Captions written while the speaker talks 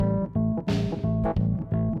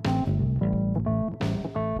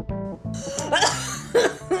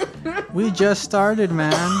We just started,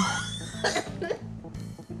 man.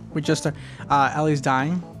 We just started. Ellie's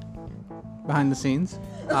dying behind the scenes.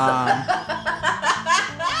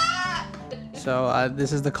 So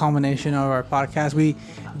this is the culmination of our podcast. We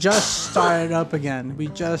just started up again.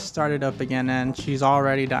 And she's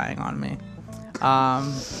already dying on me.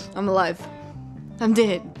 I'm alive. I'm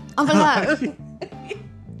dead. I'm alive.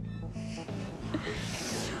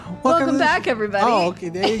 Welcome back, everybody. Oh, okay.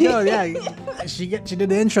 There you go. Yeah, she did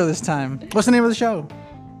the intro this time. What's the name of the show?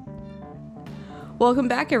 Welcome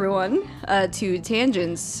back, everyone, to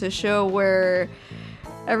Tangents, a show where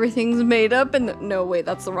everything's made up and... No, wait,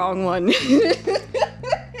 that's the wrong one.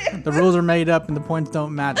 The rules are made up and the points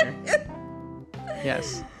don't matter.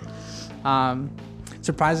 Yes. Not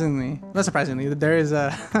surprisingly, there is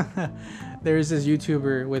this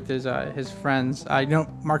YouTuber with his friends. You know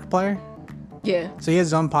Markiplier? Yeah. So he has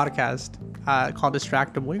his own podcast called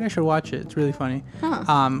Distractable. You guys should watch it. It's really funny. Huh.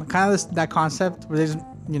 Kind of that concept where they just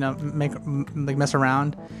mess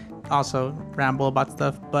around, also ramble about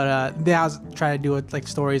stuff. But they always try to do it like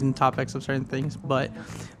stories and topics of certain things. But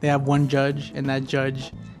they have one judge, and that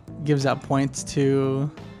judge gives out points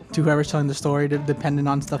to whoever's telling the story, depending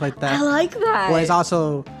on stuff like that. I like that. Whereas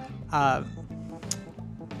also,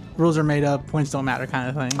 rules are made up, points don't matter, kind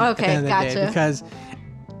of thing. Okay, at the end of the gotcha. day. Because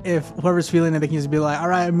if whoever's feeling it, they can just be like, all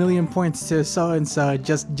right, 1,000,000 points to so and so,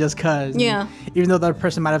 just cause. Yeah. And even though that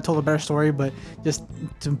person might have told a better story, but just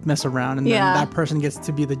to mess around, and then that person gets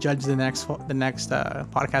to be the judge the next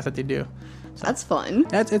podcast that they do. So that's fun.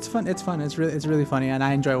 It's fun. It's fun. It's really funny, and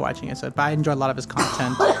I enjoy watching it. So, but I enjoy a lot of his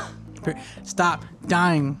content. Stop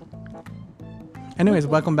dying. Anyways,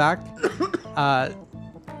 welcome back.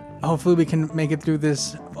 Hopefully we can make it through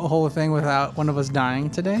this whole thing without one of us dying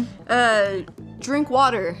today. Drink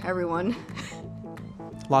water, everyone.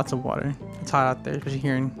 Lots of water. It's hot out there, especially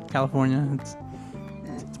here in California. It's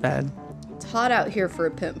bad. It's hot out here for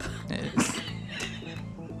a pimp.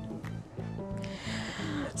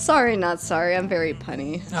 Sorry, not sorry. I'm very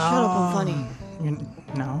punny. Shut up, I'm funny.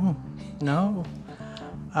 No.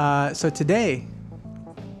 So today,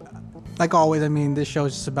 like always, I mean, this show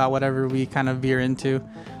is just about whatever we kind of veer into.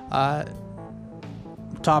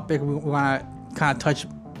 Topic we want to kind of touch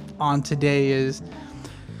on today is,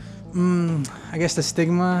 I guess the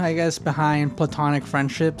stigma, behind platonic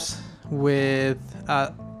friendships with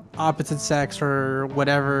opposite sex or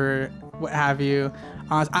whatever, what have you.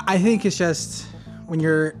 I think it's just when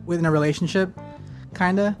you're within a relationship,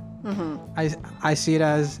 kind of. Mm-hmm. I see it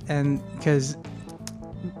as, and because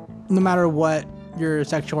no matter what your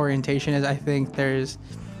sexual orientation is, I think there's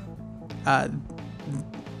a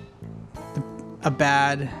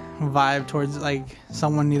bad vibe towards like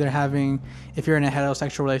someone either having, if you're in a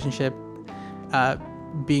heterosexual relationship,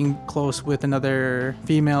 being close with another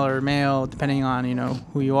female or male, depending on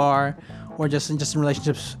who you are, or just in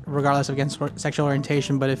relationships regardless of sexual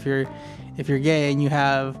orientation. But if you're gay and you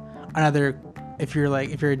have another, if you're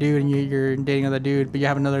a dude and you're dating another dude, but you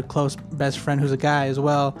have another close best friend who's a guy as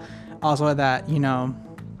well, also that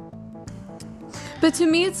But to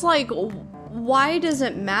me, it's like, why does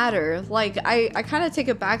it matter? Like, I kind of take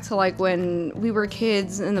it back to like when we were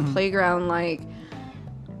kids in the playground. Like,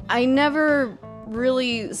 I never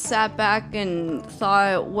really sat back and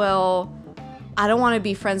thought, well, I don't want to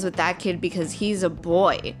be friends with that kid because he's a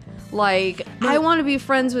boy. Like, I want to be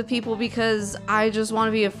friends with people because I just want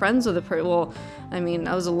to be friends with a person. Well, I mean,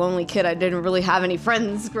 I was a lonely kid. I didn't really have any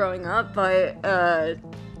friends growing up, but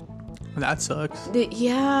that sucks.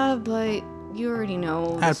 Yeah, but you already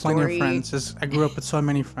know. I had plenty of friends. I grew up with so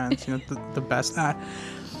many friends. The best.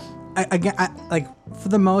 Again, like for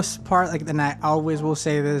the most part, like, and I always will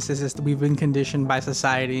say this, is just we've been conditioned by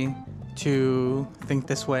society to think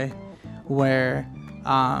this way, where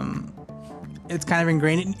it's kind of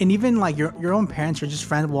ingrained, and even like your own parents or just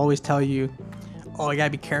friends will always tell you, oh, you gotta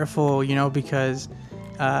be careful, because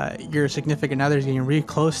your significant other is getting really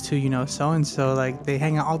close to so and so, like they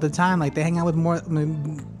hang out all the time, like they hang out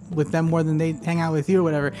with them more than they hang out with you or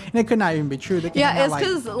whatever, and it could not even be true. It's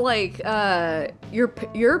because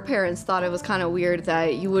your parents thought it was kind of weird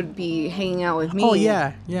that you would be hanging out with me. Oh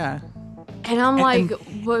yeah. And I'm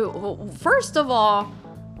well, first of all,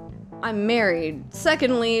 I'm married.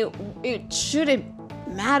 Secondly, it shouldn't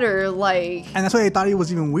matter. Like, and that's why they thought it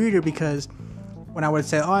was even weirder, because when I would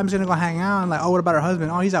say, oh, I'm just gonna go hang out, I'm like, oh, what about her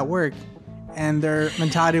husband? Oh, he's at work. And their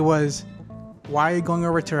mentality was, why are you going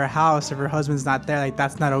over to her house if her husband's not there? Like,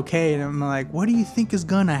 that's not okay. And I'm like, what do you think is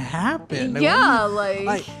gonna happen?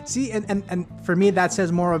 Like, see, and for me, that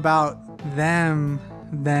says more about them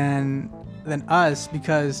than us,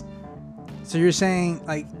 because so you're saying,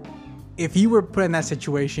 like, if you were put in that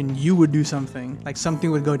situation, you would do something. Like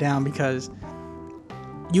something would go down because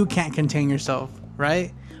you can't contain yourself,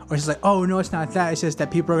 right? Or it's like, oh no, it's not that. It's just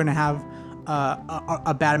that people are gonna have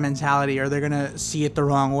a bad mentality, or they're gonna see it the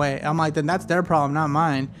wrong way. I'm like, then that's their problem, not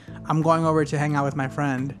mine. I'm going over to hang out with my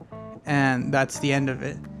friend, and that's the end of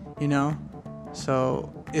it, you know?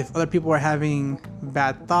 So if other people are having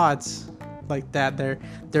bad thoughts like that,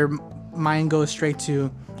 their mind goes straight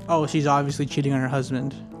to, oh, she's obviously cheating on her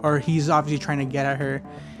husband, or he's obviously trying to get at her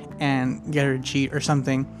and get her to cheat or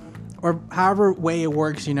something, or however way it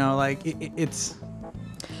works, you know, like it's.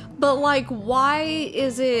 But like, why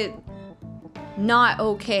is it not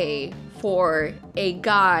okay for a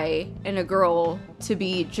guy and a girl to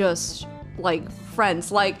be just like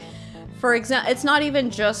friends? Like, for example, it's not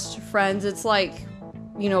even just friends, it's like,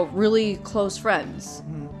 you know, really close friends.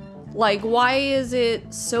 Like, why is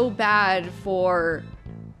it so bad for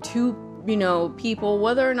two, you know, people,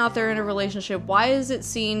 whether or not they're in a relationship? Why is it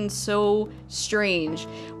seen so strange?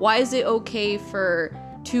 Why is it okay for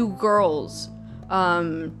two girls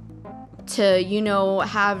to, you know,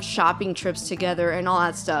 have shopping trips together and all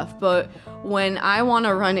that stuff, but when I want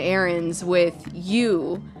to run errands with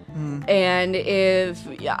you, and if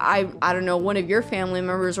I don't know, one of your family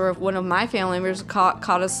members or if one of my family members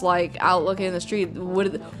caught us like out looking in the street,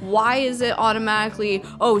 why is it automatically,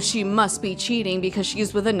 oh, she must be cheating because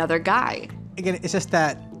she's with another guy? Again, it's just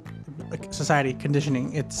that like, society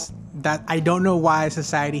conditioning. It's that I don't know why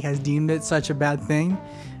society has deemed it such a bad thing.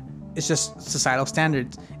 It's just societal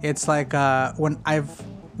standards. It's like when I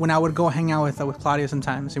would go hang out with Claudia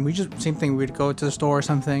sometimes, and we just same thing. We'd go to the store or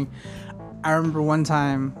something. I remember one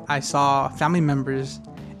time I saw family members,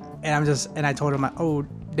 and I told him, oh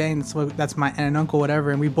dang, that's my aunt and uncle, whatever,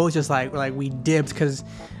 and we both just like we dipped because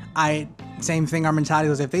same thing. Our mentality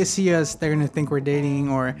was if they see us, they're gonna think we're dating,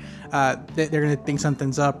 or they're gonna think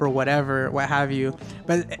something's up or whatever, what have you.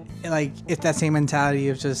 But like it's that same mentality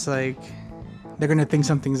of just like they're gonna think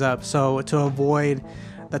something's up. So to avoid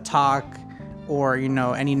the talk or, you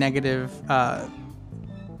know, any negative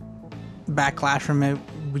backlash from it,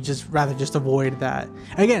 we just rather just avoid that.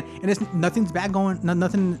 Again, and it's nothing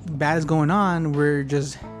bad is going on. We're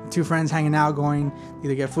just two friends hanging out, going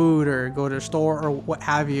either get food or go to a store or what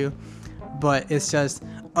have you. But it's just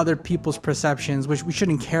other people's perceptions, which we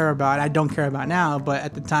shouldn't care about. I don't care about now, but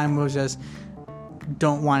at the time it was just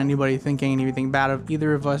don't want anybody thinking anything bad of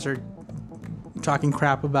either of us, or talking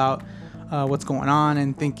crap about what's going on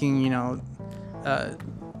and thinking, you know,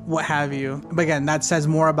 what have you. But again, that says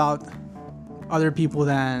more about other people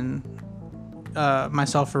than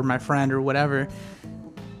myself or my friend or whatever,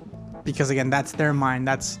 because again, that's their mind.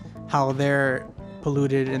 That's how they're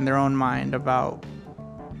polluted in their own mind about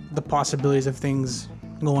the possibilities of things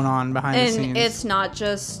going on behind the scenes. And it's not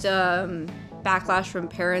just backlash from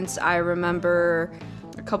parents. I remember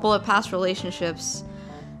a couple of past relationships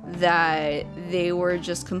that they were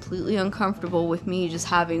just completely uncomfortable with me just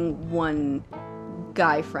having one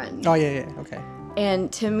guy friend. Oh yeah, okay.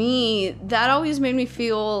 And to me, that always made me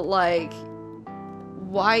feel like,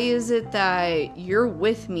 why is it that you're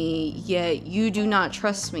with me, yet you do not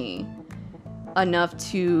trust me enough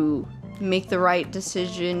to make the right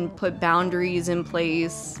decision, put boundaries in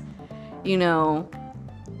place? You know,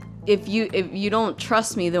 if you don't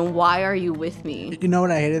trust me, then why are you with me? You know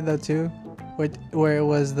what I hated though too? Where it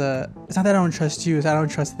was it's not that I don't trust you, it's I don't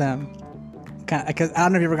trust them. Because I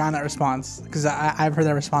don't know if you've ever gotten that response, because I've heard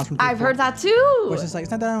that response from people. I've heard that too. Which is like,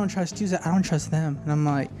 it's not that I don't trust you, it's that I don't trust them. And I'm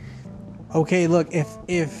like, okay, look,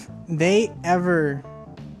 if they ever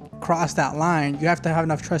cross that line, you have to have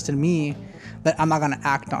enough trust in me that I'm not going to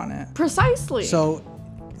act on it. Precisely. So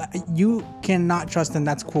you cannot trust them,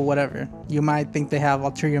 that's cool, whatever. You might think they have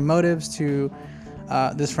ulterior motives to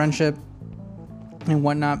this friendship and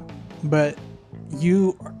whatnot, but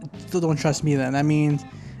you still don't trust me then. That means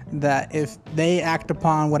that if they act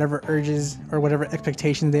upon whatever urges or whatever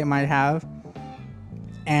expectations they might have,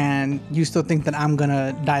 and you still think that I'm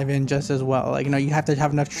gonna dive in just as well, like, you know, you have to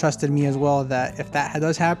have enough trust in me as well that if that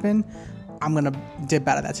does happen, I'm gonna dip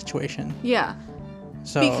out of that situation. Yeah.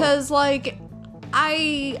 So because like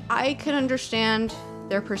I can understand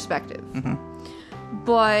their perspective,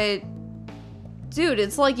 but dude,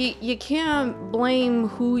 it's like you can't blame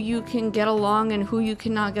who you can get along and who you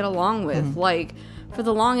cannot get along with. Like, for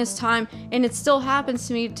the longest time, and it still happens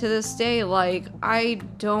to me to this day, like, I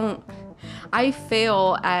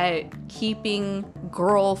fail at keeping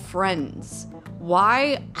girlfriends.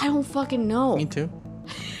 Why? I don't fucking know. Me too.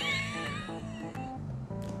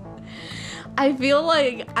 I feel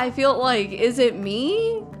like is it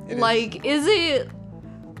me? It like, is it,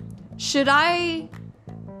 should I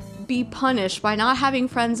be punished by not having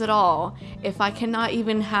friends at all if I cannot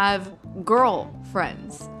even have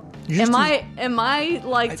girlfriends? Am I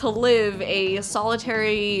like to live a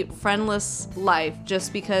solitary, friendless life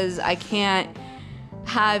just because I can't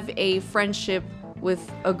have a friendship with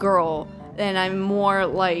a girl? And I'm more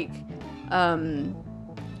like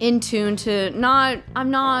in tune to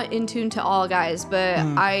I'm not in tune to all guys, but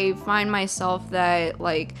I find myself that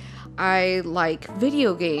like I like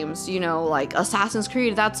video games, you know, like Assassin's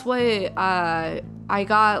Creed. That's what I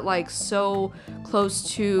got like so close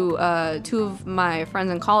to two of my friends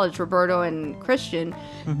in college, Roberto and Christian,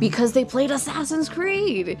 because they played Assassin's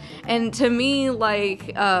Creed. And to me,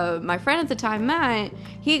 like my friend at the time, Matt,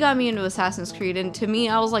 he got me into Assassin's Creed, and to me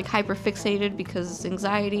I was like hyper fixated because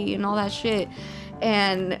anxiety and all that shit.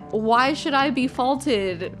 And why should I be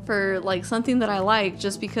faulted for like something that I like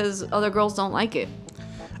just because other girls don't like it?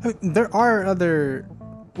 I mean, there are other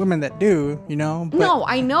women that do, you know. But no,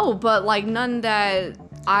 I know, but like none that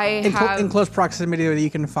I have in close proximity that you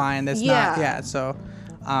can find. That's not, yeah. So,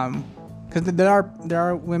 because there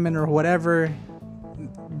are women or whatever,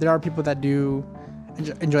 there are people that do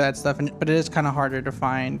enjoy that stuff, but it is kind of harder to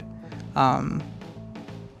find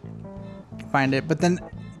it. But then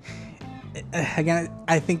again,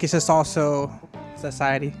 I think it's just also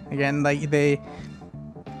society. Again, like they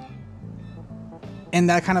in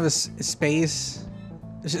that kind of a space,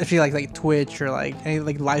 especially like Twitch or like any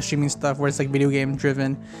like live streaming stuff where it's like video game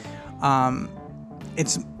driven,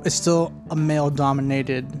 it's still a male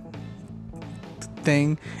dominated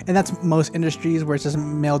thing, and that's most industries where it's just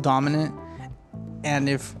male dominant. And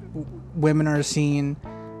if women are seen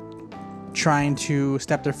trying to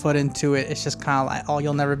step their foot into it, it's just kind of like, oh,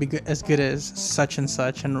 you'll never be as good as such and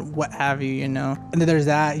such and what have you, you know. And then there's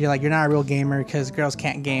that, you're like, you're not a real gamer because girls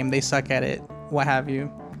can't game, they suck at it, what have you.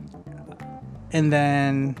 And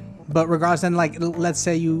then, but regardless, then like, let's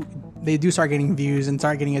say they do start getting views and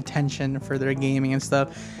start getting attention for their gaming and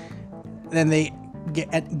stuff, then they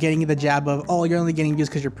getting the jab of, oh, you're only getting views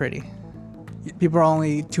because you're pretty. People are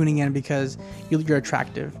only tuning in because you're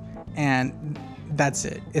attractive, and that's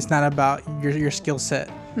it. It's not about your skill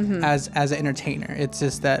set as an entertainer. It's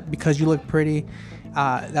just that because you look pretty,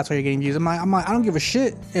 that's why you're getting views. I'm like, I don't give a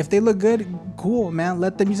shit. If they look good, cool, man.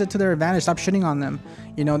 Let them use it to their advantage. Stop shitting on them.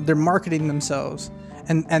 You know, they're marketing themselves,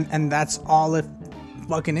 and that's all it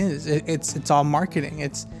fucking is. It's all marketing.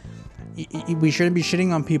 We shouldn't be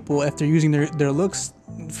shitting on people if they're using their looks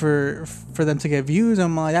for them to get views.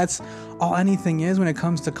 I'm like, that's all anything is when it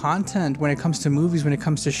comes to content, when it comes to movies, when it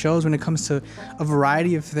comes to shows, when it comes to a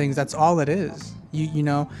variety of things. That's all it is. You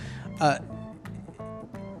know,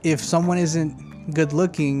 if someone isn't good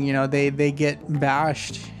looking, you know, they get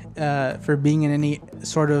bashed for being in any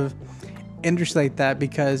sort of industry like that,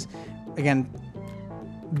 because again,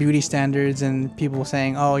 beauty standards and people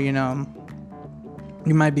saying, oh, you know,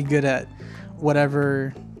 you might be good at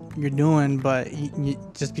whatever you're doing, but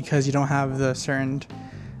just because you don't have the certain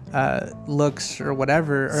looks or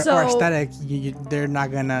whatever or aesthetic, they're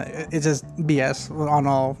not gonna. It's just BS on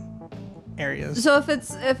all areas. So if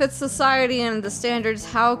it's society and the standards,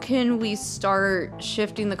 how can we start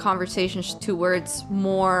shifting the conversation to where it's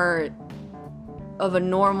more of a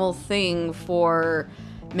normal thing for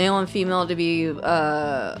male and female to be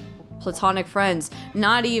platonic friends?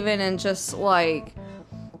 Not even in just like,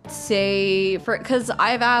 say, because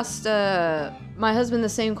I've asked my husband the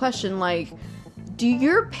same question, like, do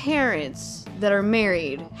your parents that are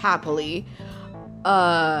married happily,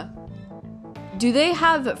 do they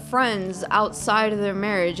have friends outside of their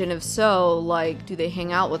marriage, and if so, like, do they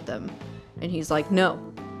hang out with them? And he's like, no,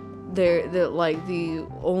 they're like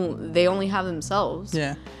they only have themselves.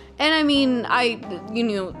 Yeah. And I mean,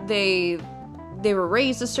 they were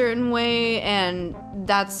raised a certain way, and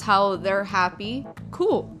that's how they're happy.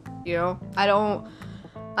 Cool. You know, I don't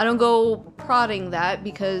go prodding that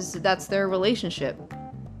because that's their relationship.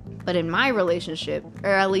 But in my relationship,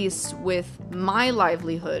 or at least with my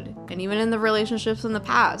livelihood, and even in the relationships in the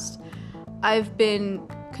past, I've been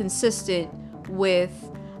consistent with,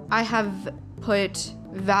 I have put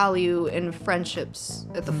value in friendships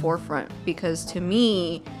at the forefront, because to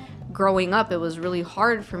me, growing up, it was really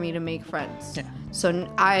hard for me to make friends. Yeah. So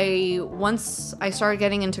once I started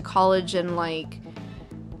getting into college and like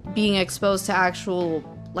being exposed to actual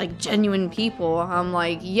like genuine people, I'm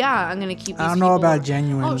like, yeah, I'm gonna keep these I don't know people about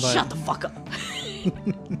genuine. Oh, but shut the fuck up.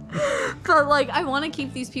 But like, I want to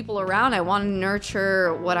keep these people around. I want to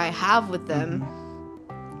nurture what I have with them.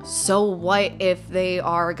 So what if they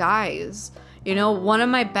are guys? You know, one of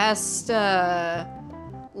my best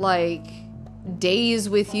like days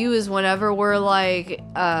with you is whenever we're like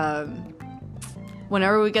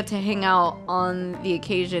whenever we get to hang out on the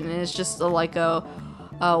occasion, and it's just like a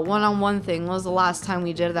one-on-one thing. When was the last time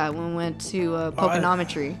we did that? When we went to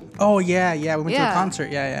Pokeonometry. Oh yeah, we went to a concert.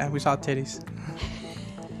 Yeah, we saw titties.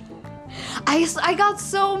 I got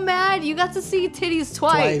so mad. You got to see titties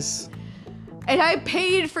twice. And I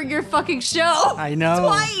paid for your fucking show. I know.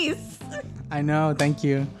 Twice. I know. Thank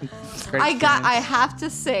you. It's great I have to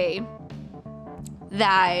say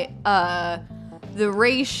that the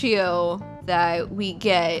ratio that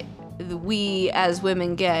we as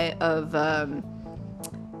women get of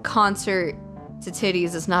concert to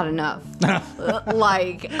titties is not enough.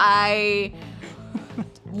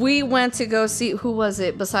 We went to go see, who was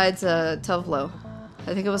it besides Tuvlo?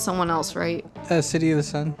 I think it was someone else, right? City of the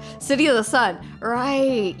Sun. City of the Sun,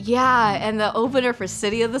 right? Yeah, and the opener for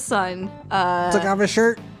City of the Sun took off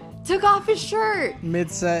his shirt.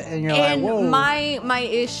 Mid-set, and you're like, whoa. My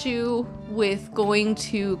issue with going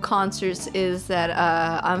to concerts is that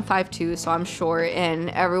I'm 5'2", so I'm short, and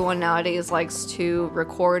everyone nowadays likes to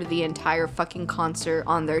record the entire fucking concert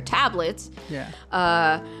on their tablets.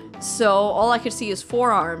 Yeah. So all I could see is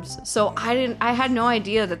forearms. So I had no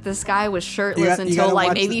idea that this guy was shirtless until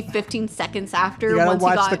like maybe 15 seconds after. You gotta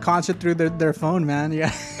watch the concert through their phone, man.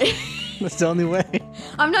 Yeah. That's the only way.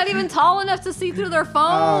 I'm not even tall enough to see through their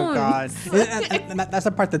phones. Oh God, that's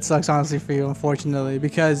the part that sucks, honestly, for you, unfortunately,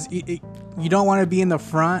 because you don't want to be in the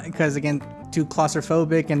front because, again, too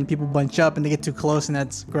claustrophobic and people bunch up and they get too close and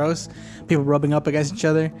that's gross. People rubbing up against each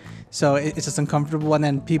other, so it's just uncomfortable. And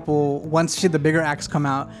then people, once the bigger acts come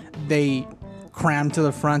out, they cram to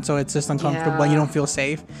the front, so it's just uncomfortable and you don't feel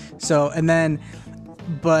safe. So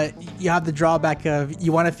but you have the drawback of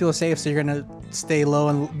you want to feel safe, so you're gonna stay low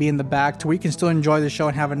and be in the back to where you can still enjoy the show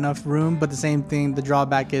and have enough room. But the same thing, the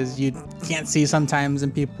drawback is you can't see sometimes,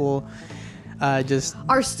 and people just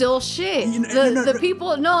are still shit. The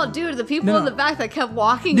people in the back that kept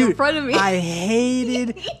walking in front of me. I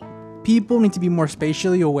hated. People need to be more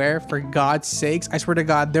spatially aware, for God's sakes. I swear to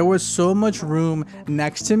God, there was so much room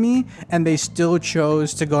next to me, and they still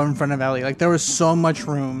chose to go in front of Ellie. Like, there was so much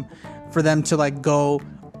room for them to like go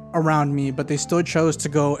around me, but they still chose to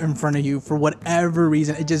go in front of you for whatever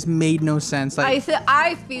reason. It just made no sense. Like,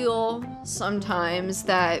 I feel sometimes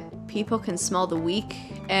that people can smell the weak,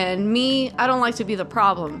 and me, I don't like to be the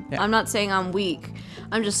problem. Yeah. I'm not saying I'm weak.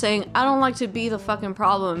 I'm just saying I don't like to be the fucking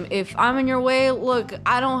problem. If I'm in your way, look,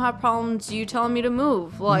 I don't have problems you telling me to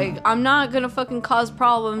move. Like, I'm not gonna fucking cause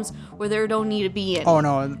problems where there don't need to be any. Oh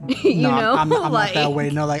no, you know, I'm not that way.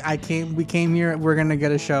 No, like we came here, we're gonna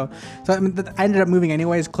get a show. So I ended up moving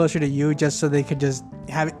anyways closer to you, just so they could just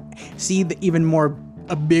see the even more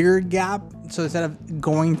a bigger gap. So instead of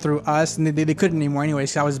going through us, and they couldn't anymore anyway,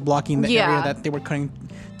 so I was blocking the area that they were cutting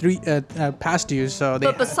through past you. So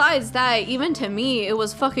but besides that, even to me, it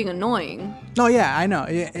was fucking annoying. No, yeah, I know.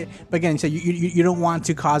 But again, so you don't want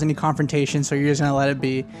to cause any confrontation, so you're just gonna let it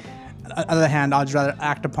be. On the other hand, I'll just rather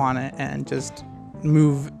act upon it and just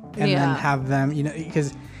move and then have them,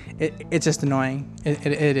 because it's just annoying.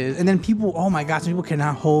 It is. And then people, oh my gosh, people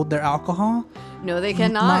cannot hold their alcohol. No, they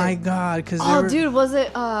cannot. My God, dude, was it?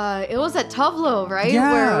 It was at Tuvlo, right?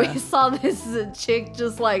 Yeah. Where we saw this chick,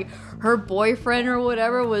 just like her boyfriend or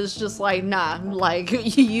whatever was just like, nah,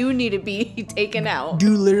 like you need to be taken out.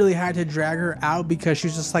 Dude literally had to drag her out because she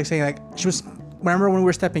was just like saying, like, she was. Remember when we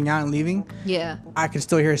were stepping out and leaving? Yeah. I could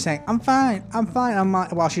still hear her saying, I'm fine. I'm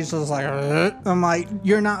not, while she's just like, I'm like,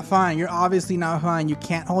 you're not fine. You're obviously not fine. You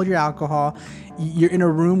can't hold your alcohol. You're in a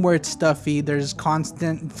room where it's stuffy. There's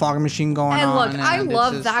constant fog machine going on. And look, I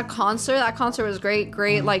love that concert. That concert was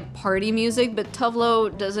great, like party music, but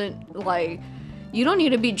Tuvlo doesn't like, you don't need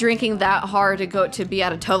to be drinking that hard to be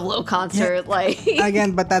at a Tuvlo concert. Yeah. Like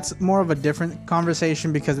again, but that's more of a different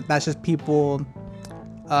conversation because that's just people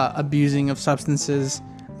abusing of substances,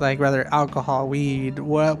 like rather alcohol, weed,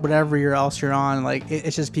 whatever else you're on. Like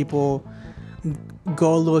it's just people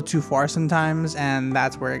go a little too far sometimes, and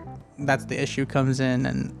that's the issue comes in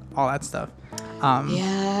and all that stuff.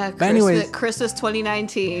 But anyways, Christmas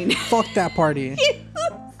 2019. Fuck that party.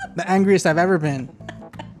 The angriest I've ever been.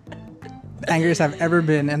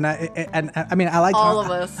 And I mean, I like all of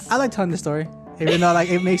us. I like telling the story, even though like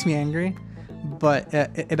it makes me angry. But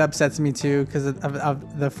it upsets me too because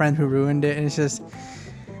of the friend who ruined it. And it's just,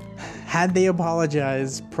 had they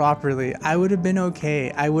apologized properly, I would have been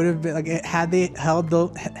okay. I would have been like, had they held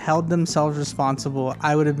themselves responsible,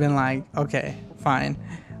 I would have been like, okay, fine,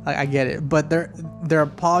 like I get it. But their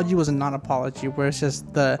apology was a non-apology, where it's just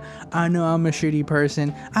I know I'm a shitty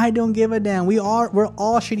person. I don't give a damn. We're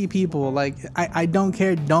all shitty people. Like I don't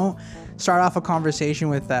care. Don't start off a conversation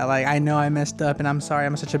with that. Like, I know I messed up and I'm sorry,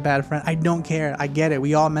 I'm such a bad friend. I don't care. I get it.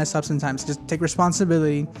 We all mess up sometimes. Just take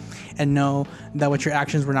responsibility and know that what your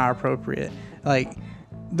actions were not appropriate. Like,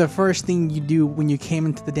 the first thing you do when you came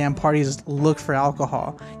into the damn party is look for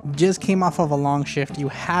alcohol. You just came off of a long shift. You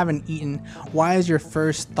haven't eaten. Why is your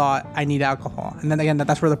first thought, I need alcohol? And then again,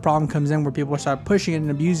 that's where the problem comes in, where people start pushing it and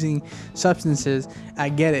abusing substances. I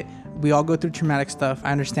get it. We all go through traumatic stuff.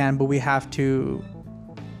 I understand, but we have to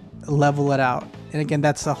level it out. And again,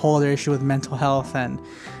 that's a whole other issue with mental health, and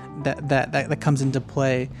that comes into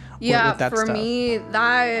play. Yeah, with that for stuff. me,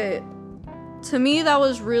 to me, that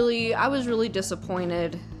was really, I was really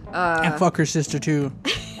disappointed. And fuck her sister too.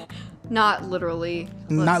 Not literally.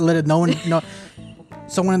 Not literally. No one. No.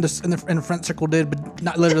 Someone in the front circle did, but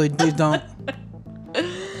not literally. Please don't.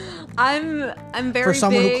 I'm very For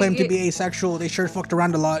someone big, who claimed to be asexual, they sure fucked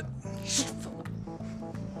around a lot.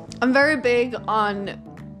 I'm very big on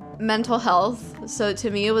mental health, so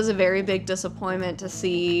to me it was a very big disappointment to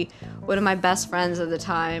see one of my best friends at the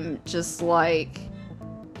time just like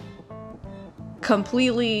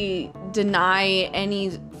completely deny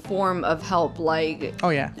any form of help. Like, Oh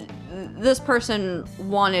yeah. this person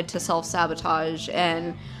wanted to self-sabotage,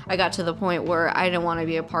 and I got to the point where I didn't want to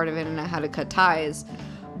be a part of it and I had to cut ties.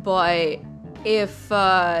 But if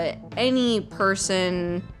any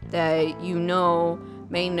person that you know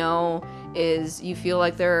may know is you feel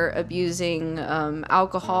like they're abusing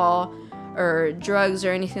alcohol or drugs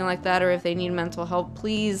or anything like that, or if they need mental help,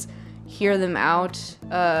 please hear them out.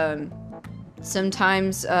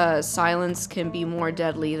 Sometimes silence can be more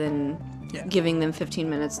deadly than giving them 15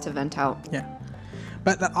 minutes to vent out. Yeah.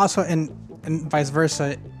 But that also, and vice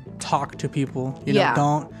versa, talk to people. You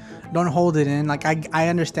know, don't hold it in. Like, I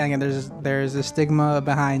understand. And there's a stigma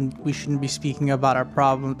behind we shouldn't be speaking about our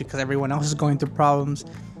problems because everyone else is going through problems.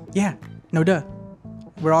 Yeah. No duh.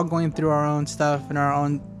 We're all going through our own stuff and our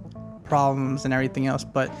own problems and everything else.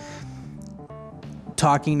 But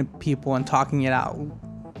talking to people and talking it out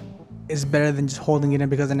is better than just holding it in,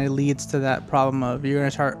 because then it leads to that problem of you're gonna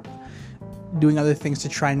start doing other things to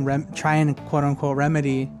try and quote unquote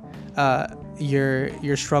remedy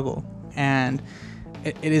your struggle, and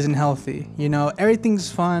it isn't healthy. You know, everything's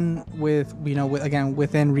fun with again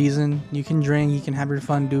within reason. You can drink, you can have your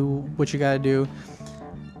fun, do what you gotta do,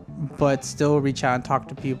 but still reach out and talk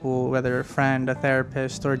to people, whether a friend, a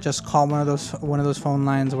therapist, or just call one of those phone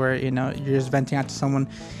lines where you're just venting out to someone.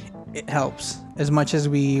 It helps. As much as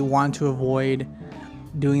we want to avoid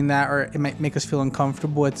doing that, or it might make us feel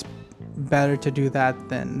uncomfortable, it's better to do that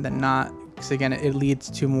than not, because again, it leads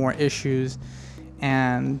to more issues,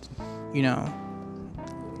 and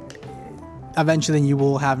eventually you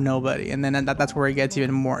will have nobody, and then that's where it gets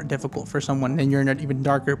even more difficult for someone, and you're in an even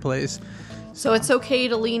darker place. So it's okay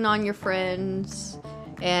to lean on your friends,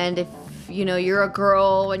 and if you're a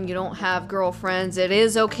girl and you don't have girlfriends, it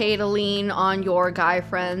is okay to lean on your guy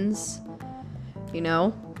friends,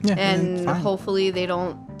 and hopefully they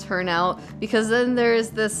don't turn out, because then there's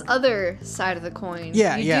this other side of the coin.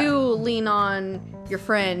 You do lean on your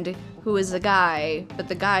friend who is a guy, but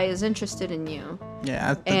the guy is interested in you.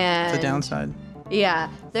 Yeah, that's the downside. Yeah,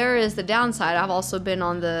 there is the downside. I've also been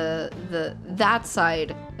on that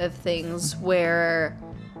side of things where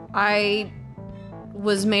I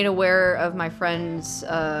was made aware of my friends'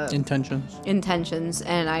 intentions,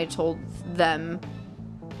 and I told them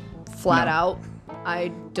flat out,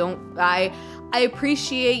 I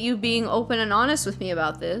appreciate you being open and honest with me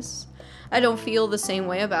about this. I don't feel the same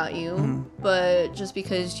way about you, but just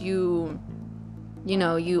because you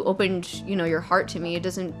opened your heart to me, it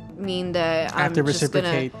doesn't mean that I have to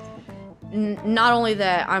reciprocate. Not only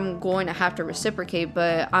that I'm going to have to reciprocate,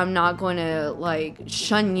 but I'm not going to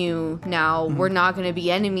shun you now. We're not going to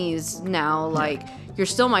be enemies now. You're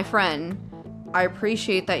still my friend. I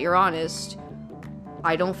appreciate that you're honest.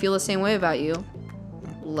 I don't feel the same way about you.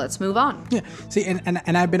 Let's move on. Yeah. See,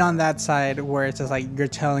 and I've been on that side where it's just like you're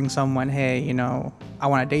telling someone, hey, I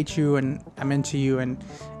want to date you and I'm into you,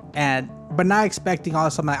 but not expecting all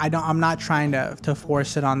of a sudden. I'm not trying to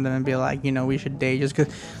force it on them and be like, we should date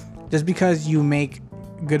just because you make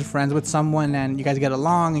good friends with someone and you guys get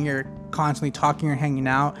along and you're constantly talking or hanging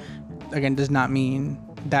out, again, does not mean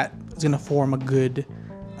that it's going to form a good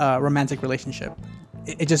romantic relationship.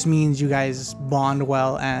 It just means you guys bond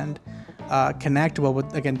well and connect well.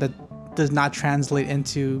 But again, that does not translate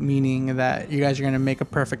into meaning that you guys are going to make a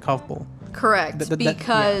perfect couple. Correct.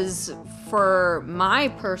 Because for my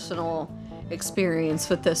personal experience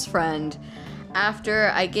with this friend, after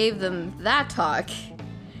I gave them that talk,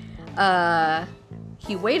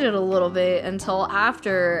 he waited a little bit until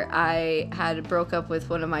after I had broke up with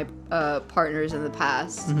one of my partners in the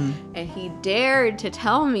past, and he dared to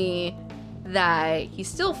tell me that he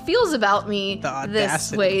still feels about me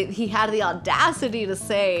this way. He had the audacity to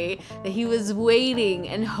say that he was waiting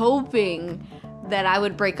and hoping that I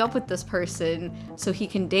would break up with this person so he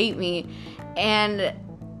can date me. And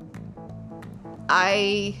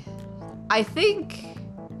I think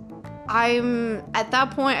I'm at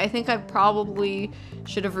that point, I think I probably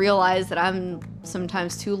should have realized that I'm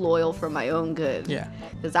sometimes too loyal for my own good. Yeah.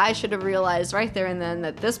 Because I should have realized right there and then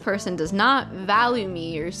that this person does not value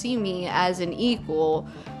me or see me as an equal,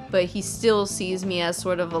 but he still sees me as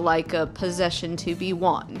sort of like a possession to be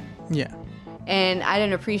won. Yeah. And I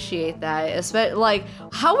didn't appreciate that. Especially, like,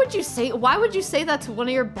 why would you say that to one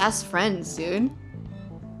of your best friends, dude?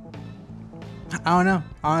 I don't know.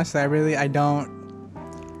 Honestly, I don't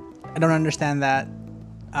understand that.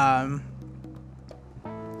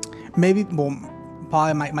 Maybe, well,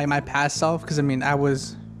 probably my past self, because I mean, I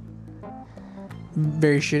was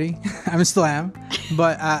very shitty. I still am,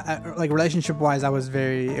 but like relationship wise,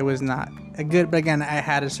 it was not good. But again, I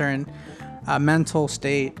had a certain mental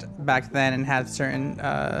state back then, and had certain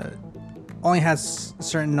only has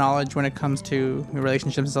certain knowledge when it comes to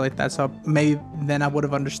relationships and stuff like that. So maybe then I would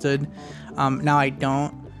have understood. Now I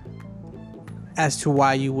don't. As to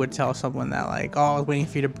why you would tell someone that, like, oh, I was waiting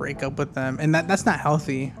for you to break up with them, and that's not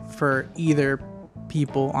healthy for either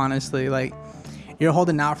people, honestly. Like, you're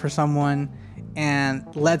holding out for someone, and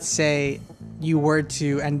let's say you were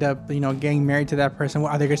to end up, getting married to that person.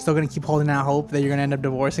 Are they still going to keep holding out hope that you're going to end up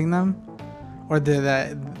divorcing them, or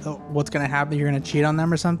that what's going to happen? You're going to cheat on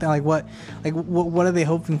them or something? What are they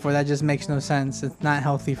hoping for? That just makes no sense. It's not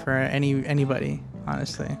healthy for anybody,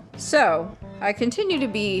 honestly. So I continue to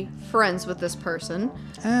be friends with this person.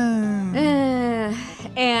 And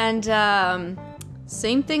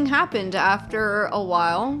same thing happened after a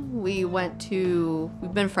while. We've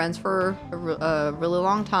been friends for a really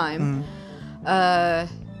long time.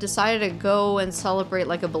 Decided to go and celebrate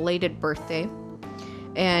like a belated birthday.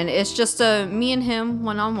 And it's just me and him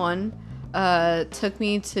one-on-one. Took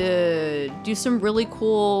me to do some really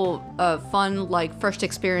cool, fun, like, first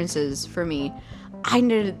experiences for me. I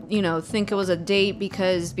didn't, think it was a date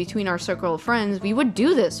because between our circle of friends, we would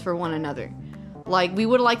do this for one another. Like, we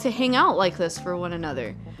would like to hang out like this for one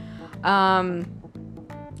another.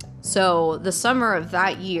 So the summer of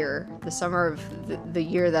that year, the summer of the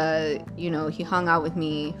year that, he hung out with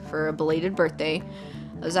me for a belated birthday,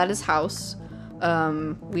 I was at his house.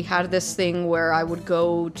 We had this thing where I would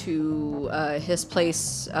go to his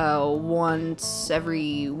place once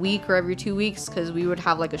every week or every 2 weeks, because we would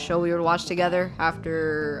have like a show we would watch together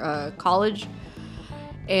after college.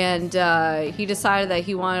 And he decided that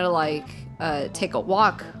he wanted to take a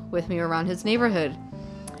walk with me around his neighborhood.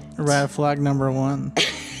 Red flag number 1.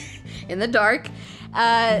 In the dark.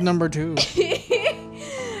 Number 2.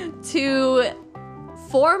 To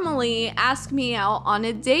formally ask me out on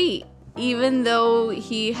a date. Even though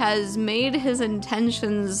he has made his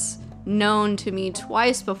intentions known to me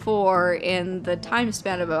twice before in the time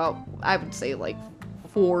span of about, I would say, like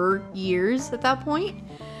 4 years at that point.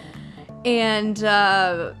 And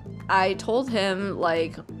I told him,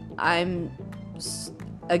 like,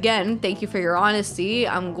 again, thank you for your honesty.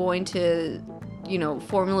 I'm going to,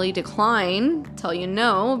 formally decline, tell you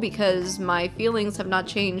no, because my feelings have not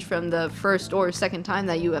changed from the first or second time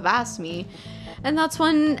that you have asked me. And that's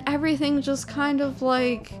when everything just kind of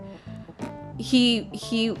like,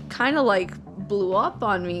 he kind of like blew up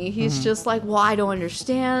on me. He's just like, well, I don't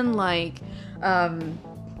understand, like,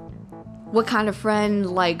 what kind of friend,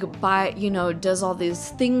 like, does all these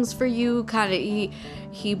things for you? Kind of,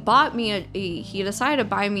 he bought me, he decided to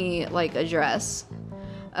buy me, like, a dress.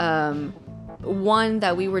 One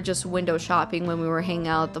that we were just window shopping when we were hanging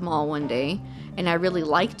out at the mall one day, and I really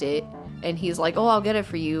liked it. And he's like, oh, I'll get it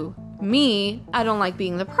for you. Me, I don't like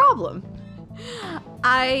being the problem.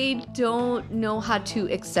 I don't know how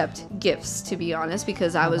to accept gifts, to be honest,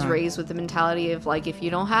 because I was raised with the mentality of, like, if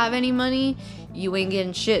you don't have any money, you ain't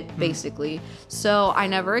getting shit, basically. So I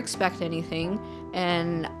never expect anything,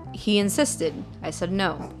 and he insisted. I said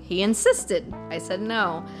no. He insisted. I said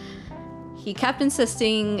no. He kept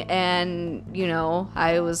insisting, and,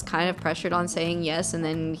 I was kind of pressured on saying yes, and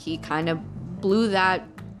then he kind of blew that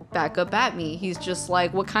back up at me. He's just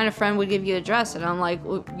like, what kind of friend would give you a dress? And I'm like,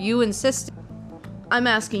 well, you insisted. I'm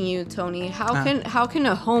asking you, Tony, how can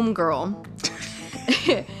a homegirl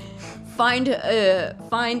find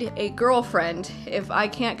a girlfriend if I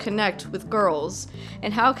can't connect with girls?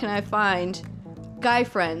 And how can I find guy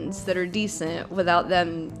friends that are decent without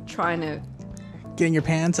them trying to getting your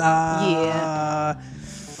pants? Yeah.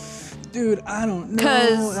 Dude, I don't know.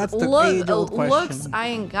 Because That's the age-old question. looks, I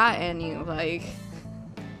ain't got any. Like,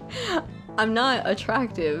 I'm not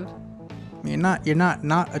attractive. You're not that's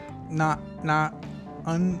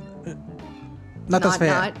fair.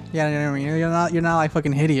 Not. Yeah, you know what I mean? You're not like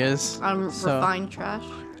fucking hideous. I'm so, refined trash.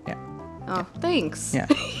 Yeah. Oh, thanks. Yeah.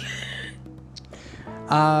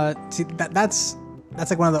 See that's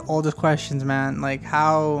like one of the oldest questions, man. Like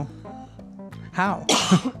how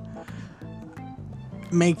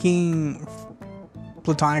making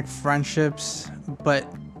platonic friendships, but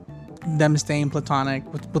them staying platonic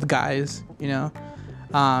with guys, you know,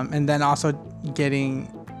 and then also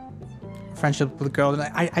getting friendship with girls.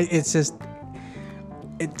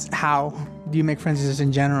 It's how do you make friends just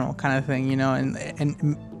in general kind of thing, you know,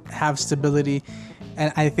 and have stability.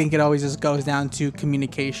 And I think it always just goes down to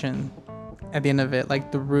communication at the end of it.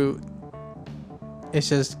 Like the root, it's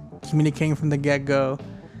just communicating from the get-go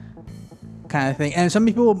kind of thing. And some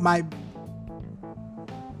people might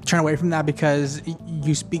turn away from that because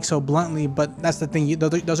you speak so bluntly, but that's the thing.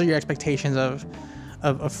 Those are your expectations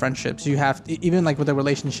of friendships. You have to, even like with a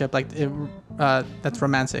relationship like that's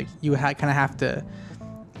romantic, you kind of have to,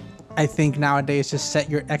 I think nowadays, just set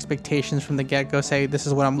your expectations from the get-go. Say, this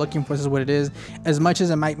is what I'm looking for, this is what it is. As much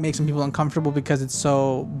as it might make some people uncomfortable because it's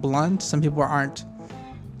so blunt, some people aren't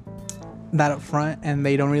that upfront and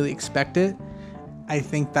they don't really expect it. I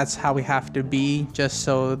think that's how we have to be, just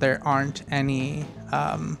so there aren't any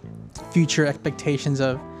future expectations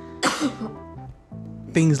of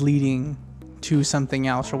things leading to something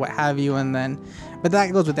else or what have you. And then, but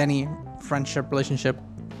that goes with any friendship, relationship,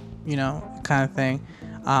 you know, kind of thing.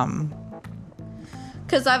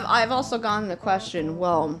 Because I've also gotten the question,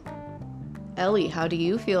 well, Ellie, how do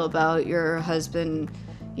you feel about your husband,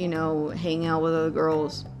 you know, hanging out with other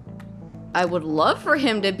girls? I would love for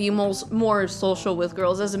him to be more social with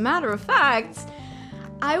girls. As a matter of fact,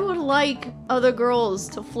 I would like other girls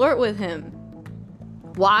to flirt with him.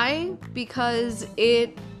 Why? Because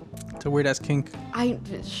it's a weird ass kink.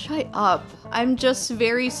 Shut up. I'm just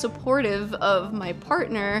very supportive of my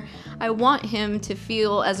partner. I want him to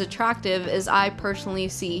feel as attractive as I personally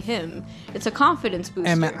see him. It's a confidence booster.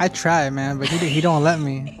 Hey man, I try, man, but he don't let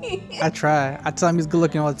me. I try. I tell him he's good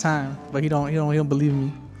looking all the time, but he don't believe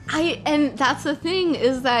me. And that's the thing,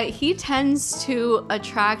 is that he tends to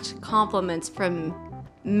attract compliments from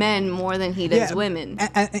men more than he does women.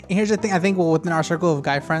 And here's the thing, I think within our circle of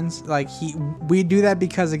guy friends, like we do that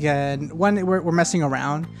because, again, one, we're messing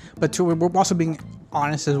around, but two, we're also being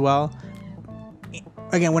honest as well.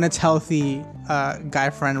 Again, when it's healthy guy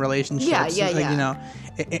friend relationships, you know,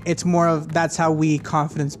 it's more of, that's how we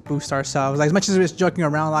confidence boost ourselves. Like, as much as we're just joking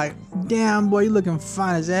around, like, damn boy, you're looking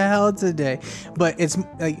fine as hell today, but it's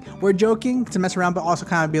like we're joking to mess around, but also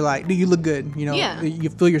kind of be like, dude, you look good, you know. You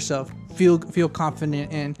feel yourself, feel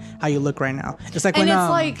confident in how you look right now. It's like, and when, it's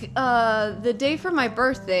like the day for my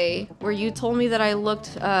birthday where you told me that I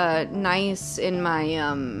looked nice in my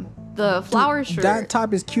the flower shirt. That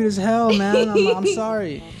top is cute as hell, man. I'm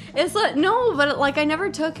sorry. It's like, no, but like I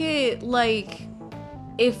never took it like,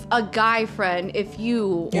 if a guy friend, if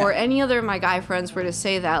you or any other of my guy friends were to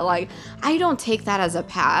say that, like, I don't take that as a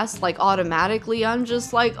pass. Like, automatically, I'm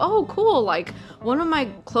just like, oh, cool. Like, one of my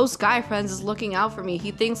close guy friends is looking out for me.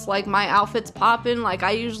 He thinks, like, my outfit's popping. Like,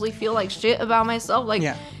 I usually feel like shit about myself. Like,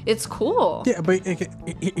 it's cool. Yeah, but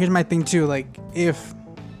here's my thing, too. Like, if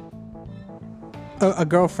a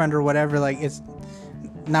girlfriend or whatever, like, it's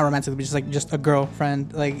not romantic, but just a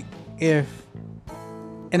girlfriend, like, if...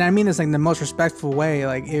 And I mean this like in the most respectful way.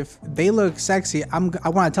 Like, if they look sexy, I want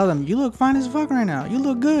to tell them, you look fine as fuck right now. You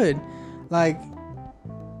look good. Like,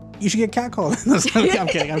 you should get catcalled. I'm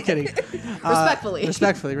kidding.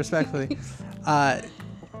 Respectfully.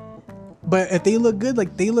 But if they look good,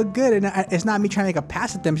 like, they look good. And it's not me trying to make a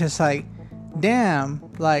pass at them. It's just like, damn,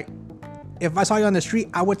 like, if I saw you on the street,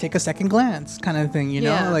 I would take a second glance kind of thing, you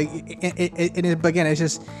know? Like, but again, it's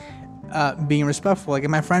just... being respectful. Like, if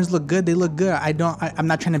my friends look good, they look good. I'm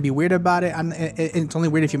not trying to be weird about it. It's only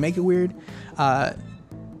weird if you make it weird.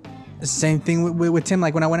 Same thing with Tim.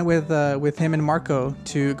 Like, when I went with him and Marco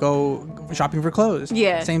to go shopping for clothes.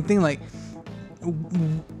 Yeah. Same thing. Like,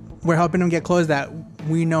 we're helping him get clothes that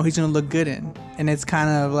we know he's gonna look good in, and it's kind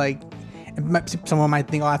of like, someone might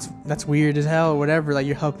think, oh, that's weird as hell or whatever. Like,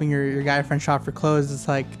 you're helping your guy friend shop for clothes. It's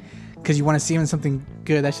like, because you want to see him in something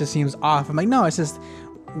good. That just seems off. I'm like, no, it's just,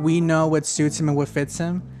 we know what suits him and what fits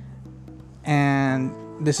him, and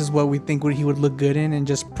this is what we think he would look good in, and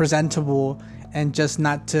just presentable, and just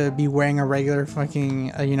not to be wearing a regular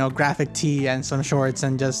fucking graphic tee and some shorts,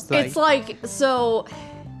 and just like,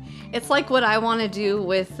 it's like what I want to do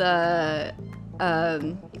with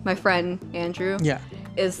my friend Andrew. Yeah.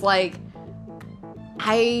 Is like,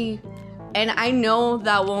 I know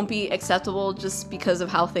that won't be acceptable just because of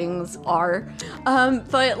how things are.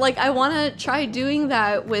 But like, I want to try doing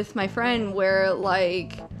that with my friend where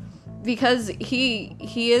like, because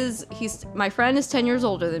he's my friend is 10 years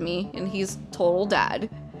older than me and he's total dad.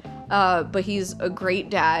 But he's a great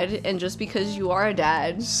dad, and just because you are a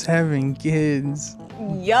dad, 7 kids.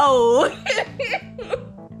 Yo.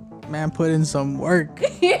 Man, put in some work.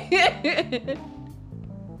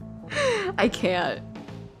 I can't.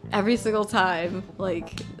 Every single time,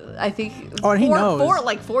 like, I think he knows.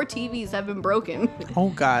 four TVs have been broken. Oh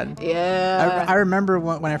God. Yeah. I remember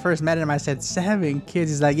when I first met him, I said 7 kids.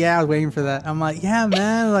 He's like, yeah, I was waiting for that. I'm like, yeah,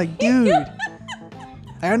 man. Like, dude,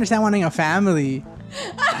 I understand wanting a family.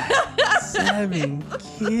 7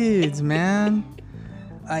 kids, man.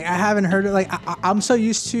 Like, I haven't heard of, like, I'm so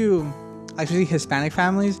used to, like, especially Hispanic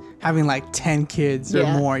families having like 10 kids or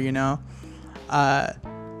more, you know.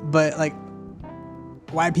 But like,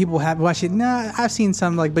 white people have, well, actually, nah, I've seen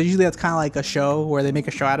some, like, but usually that's kind of like a show where they make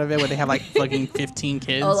a show out of it where they have like fucking 15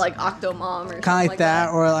 kids. Oh, like Octomom or kind of like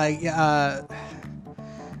that, or like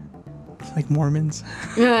Mormons.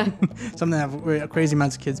 Yeah. Something that have crazy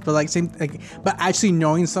amounts of kids, but like same, like, but actually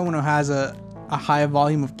knowing someone who has a high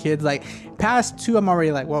volume of kids, like past 2, I'm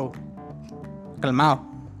already like, whoa, calmao.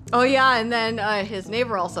 Oh yeah, and then his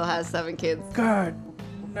neighbor also has 7 kids. God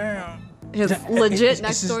damn. His legit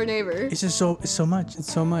next door neighbor. It's just it's so much.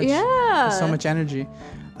 Yeah. It's so much energy.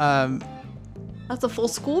 That's a full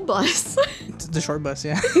school bus. The short bus,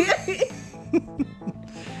 yeah.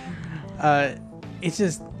 It's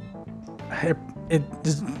just it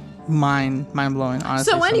just mind blowing,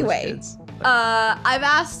 honestly. So anyway, I've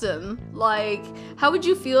asked him, like, how would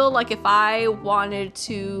you feel like if I wanted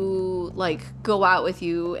to like go out with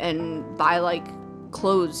you and buy like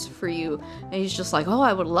clothes for you? And he's just like, oh,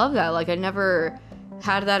 I would love that. Like, I never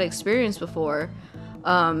had that experience before.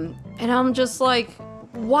 And I'm just like,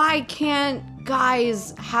 why can't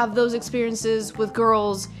guys have those experiences with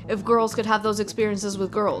girls if girls could have those experiences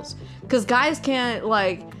with girls? Because guys can't,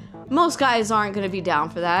 like, most guys aren't going to be down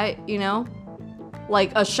for that, you know?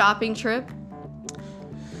 Like a shopping trip.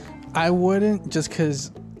 I wouldn't, just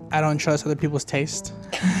because I don't trust other people's taste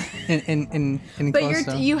in But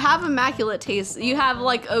clothes. you have immaculate taste. You have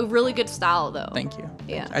like a really good style, though. Thank you.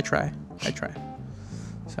 Yeah. I try.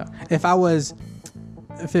 So if I was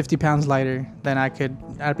 50 pounds lighter, then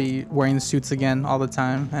I'd be wearing suits again all the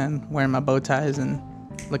time and wearing my bow ties and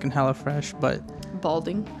looking hella fresh. But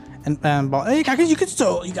balding. And hey, you can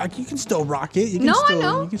still rock it. You can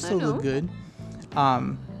still look good.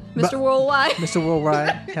 Mr. Worldwide. Mr.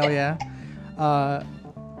 Worldwide, hell yeah.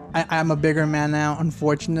 I'm a bigger man now,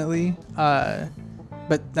 unfortunately.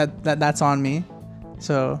 But that's on me.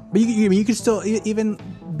 So, but you could still, even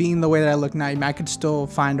being the way that I look now, I could still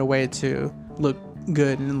find a way to look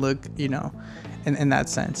good and look, you know, in that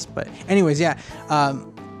sense. But anyways, yeah.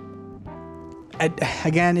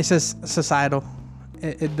 Again, it's just societal.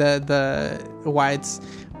 The whites,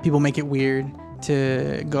 people make it weird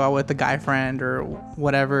to go out with a guy friend or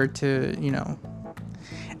whatever to, you know.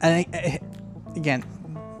 And again,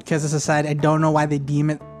 because of society, I don't know why they deem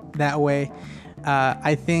it that way.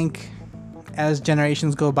 I think as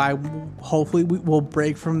generations go by, hopefully we will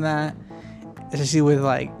break from that, especially with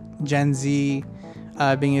like Gen Z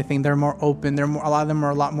being a thing. They're more open. A lot of them are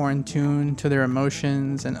a lot more in tune to their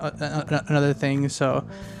emotions and other things. So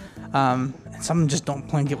some just don't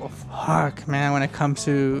plain give a fuck, man, when it comes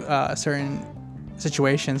to certain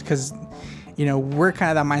situations, because, you know, we're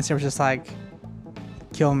kind of that mindset. We're just like,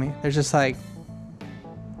 kill me. They're just like,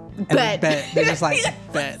 bet. They're just like,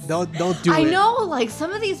 bet. They'll do it. I know, like,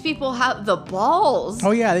 some of these people have the balls.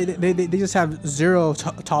 Oh yeah, they just have zero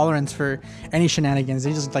tolerance for any shenanigans.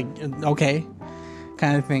 They just like, okay,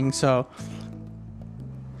 kind of thing. So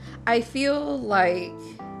I feel like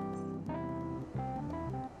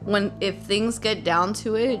if things get down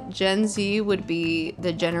to it, Gen Z would be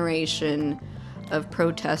the generation of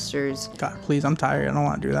protesters. God, please, I'm tired. I don't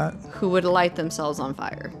want to do that. Who would light themselves on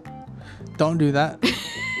fire. Don't do that.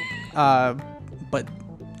 But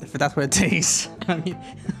if that's what it takes, I mean,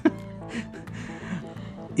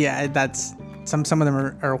 yeah, that's some of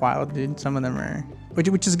them are wild, dude. Some of them are,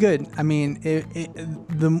 which is good. I mean,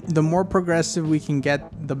 the more progressive we can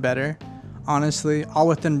get, the better. Honestly, all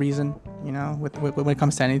within reason. You know, when it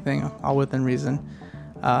comes to anything, all within reason.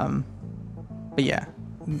 But yeah,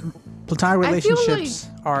 platonic relationships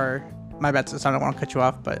are, my bad, so I don't want to cut you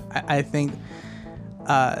off, but I think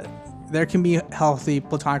there can be healthy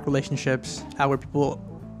platonic relationships where people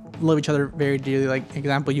love each other very dearly. Like,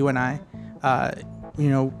 example, you and I, you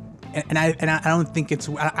know, And I don't think it's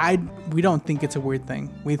we don't think it's a weird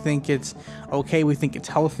thing. We think it's okay. We think it's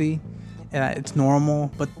healthy. It's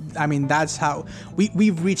normal. But I mean, that's how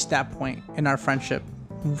we've reached that point in our friendship,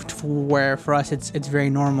 where for us it's very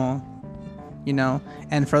normal, you know.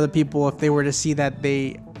 And for other people, if they were to see that,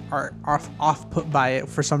 they are off put by it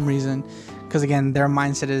for some reason, because again, their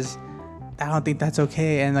mindset is, I don't think that's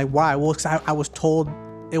okay. And like, why? Well, 'cause I was told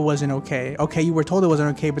it wasn't okay. Okay, you were told it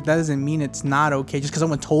wasn't okay, but that doesn't mean it's not okay. Just because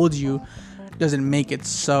someone told you doesn't make it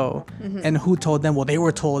so. And who told them? Well, they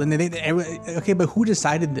were told. And okay, but who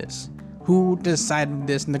decided this? Who decided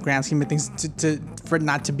this in the grand scheme of things for it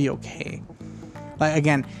not to be okay? Like,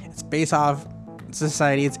 again, it's based off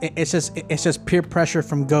society. It's just peer pressure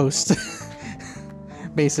from ghosts.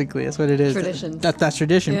 Basically, that's what it is. Tradition. That's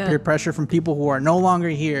tradition. Yeah. Peer pressure from people who are no longer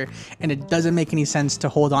here, and it doesn't make any sense to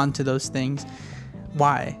hold on to those things.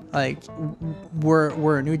 Why? Like,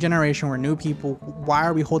 we're a new generation. We're new people. Why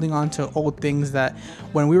are we holding on to old things that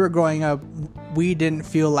when we were growing up, we didn't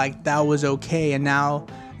feel like that was okay, and now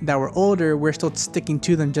that we're older, we're still sticking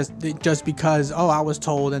to them just because, oh, I was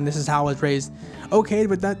told and this is how I was raised. Okay,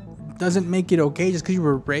 but that doesn't make it okay just because you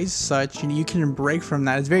were raised such. You can break from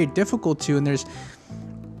that. It's very difficult to, and there's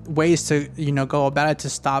ways to, you know, go about it to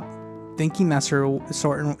stop thinking that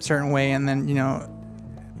certain way, and then, you know,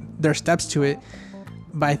 there are steps to it.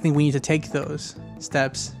 But I think we need to take those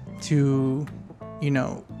steps to, you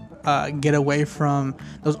know, get away from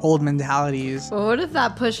those old mentalities. But what if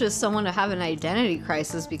that pushes someone to have an identity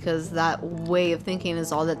crisis because that way of thinking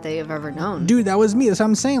is all that they have ever known? Dude, that was me. That's what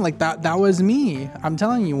I'm saying. Like, that was me. I'm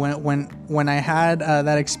telling you, when I had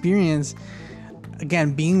that experience,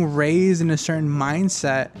 again, being raised in a certain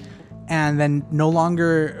mindset, and then no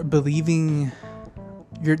longer believing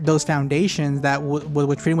those foundations that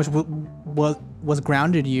which pretty much was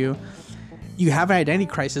grounded you have an identity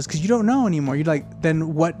crisis because you don't know anymore. You're like,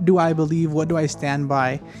 then what do I believe? What do I stand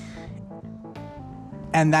by?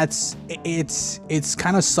 And it's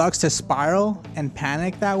kind of sucks to spiral and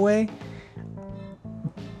panic that way.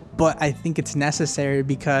 But I think it's necessary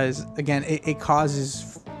because, again, it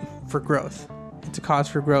causes for growth. It's a cause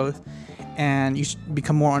for growth, and you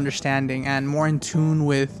become more understanding and more in tune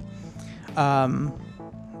with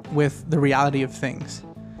the reality of things.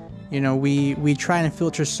 You know, we try and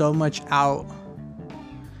filter so much out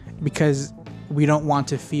because we don't want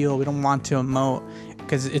to feel, we don't want to emote,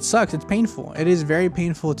 because it sucks. It's painful. It is very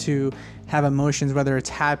painful to have emotions, whether it's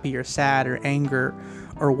happy or sad or anger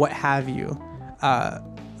or what have you.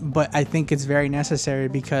 But I think it's very necessary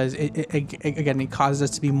because it causes us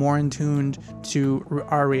to be more in tune to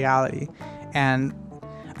our reality. And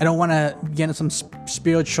I don't want to get into some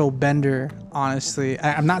spiritual bender, honestly.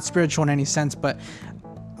 I'm not spiritual in any sense, but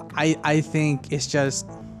I think it's just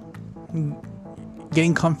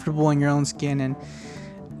getting comfortable in your own skin and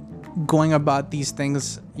going about these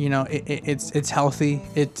things. You know, it's healthy.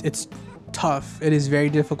 It's tough. It is very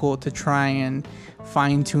difficult to try and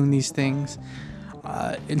fine tune these things.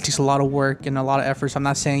 It takes a lot of work and a lot of effort. So I'm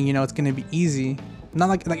not saying, you know, it's going to be easy. Not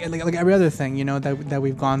like every other thing, you know, that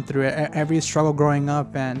we've gone through. Every struggle growing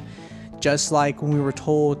up, and just like when we were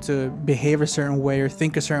told to behave a certain way or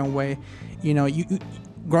think a certain way, you know, you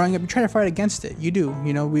growing up, you try to fight against it. You do,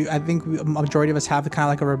 you know. I think a majority of us have kind of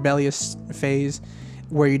like a rebellious phase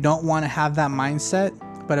where you don't want to have that mindset,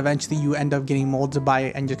 but eventually you end up getting molded by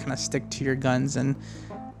it and just kind of stick to your guns and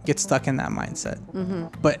get stuck in that mindset. Mm-hmm.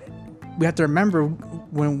 But we have to remember,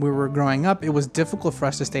 when we were growing up, it was difficult for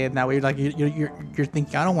us to stay in that way. Like, you're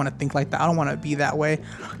thinking, I don't want to think like that. I don't want to be that way.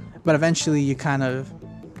 But eventually you kind of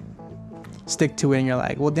stick to it, and you're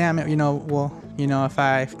like, well, damn it, if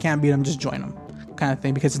I can't beat them, just join them, kind of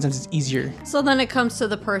thing, because sometimes it's easier. So then it comes to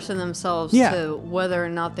the person themselves to whether or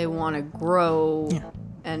not they want to grow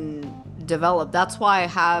and develop. That's why I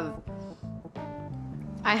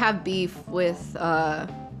have beef with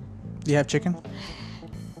Do you have chicken?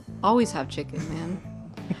 Always have chicken, man.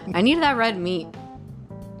 I need that red meat.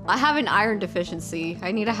 I have an iron deficiency.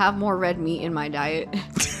 I need to have more red meat in my diet.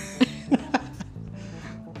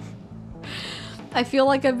 I feel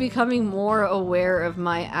like I'm becoming more aware of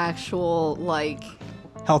my actual, like,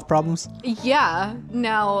 health problems. Yeah,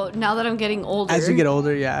 now that I'm getting older. As you get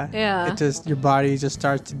older, yeah. Yeah. It just, your body just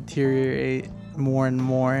starts to deteriorate more and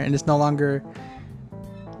more, and it's no longer.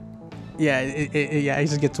 Yeah, it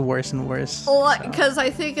just gets worse and worse. Because I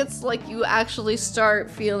think it's like you actually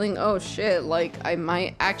start feeling, oh shit, like I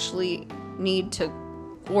might actually need to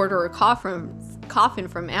order a coffin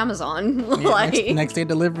from Amazon. Yeah, like next day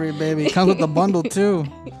delivery, baby. It comes with a bundle too.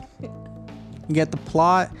 You get the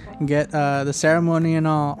plot, you get the ceremony and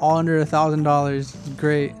all under $1,000.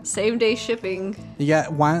 Great. Same day shipping. You get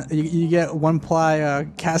you get one ply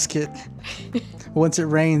casket. Once it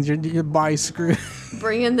rains, your body's screwed.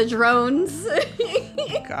 Bring in the drones.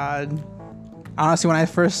 God. Honestly, when I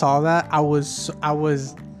first saw that, I was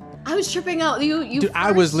tripping out. Dude,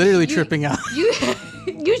 I was literally tripping out.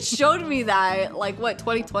 You showed me that, like, what,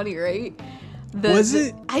 2020, right? Was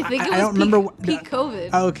it? I think it was I don't remember peak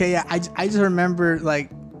COVID. Oh, okay, yeah. I just remember like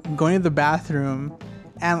going to the bathroom,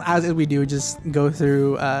 and as we do, just go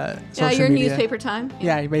through social your media. newspaper time.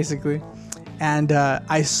 Yeah, basically. And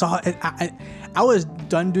I saw it. I was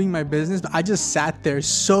done doing my business, but I just sat there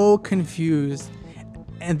so confused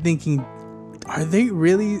and thinking, are they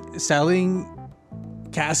really selling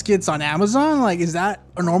caskets on Amazon? Like, is that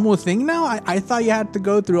a normal thing now? I thought you had to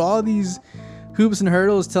go through all these hoops and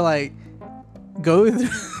hurdles to like go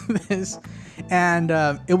through this. And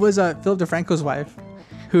it was Philip DeFranco's wife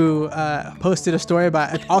who posted a story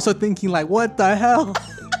about it, also thinking like, what the hell?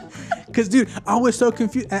 Because dude, I was so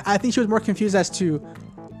confused. I think she was more confused as to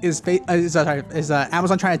is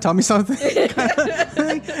Amazon trying to tell me something?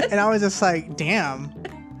 And I was just like, damn.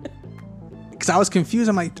 Because I was confused.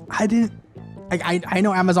 I'm like, I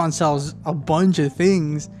know Amazon sells a bunch of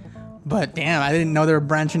things, but damn, I didn't know they were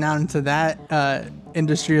branching out into that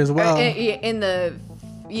industry as well. In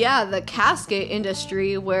the casket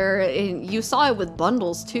industry, where you saw it with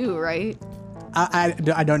bundles too, right? I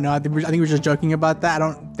don't know. I think we're just joking about that. I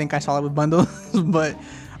don't think I saw it with bundles, but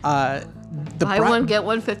buy one get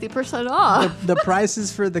one 50% off. The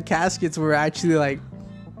prices for the caskets were actually like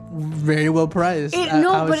very well priced.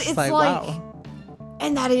 But it's like wow.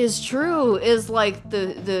 And that is true, is like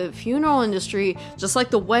the funeral industry, just like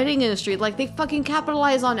the wedding industry, like they fucking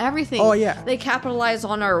capitalize on everything. Oh, yeah. They capitalize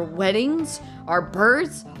on our weddings, our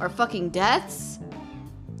births, our fucking deaths.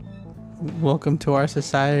 Welcome to our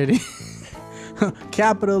society.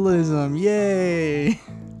 Capitalism, yay.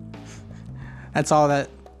 That's all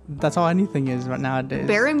anything is right nowadays.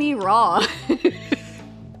 Bury me raw.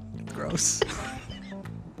 Gross.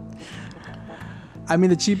 I mean,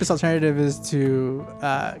 the cheapest alternative is to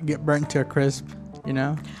get burnt to a crisp, you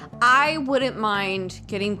know? I wouldn't mind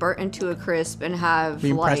getting burnt into a crisp and have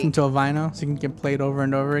being pressed into a vinyl so you can get played over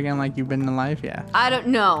and over again like you've been in life, yeah. I don't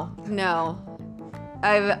know. No.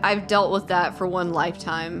 I've dealt with that for one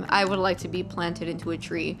lifetime. I would like to be planted into a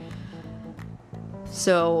tree.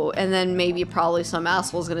 So, and then maybe probably some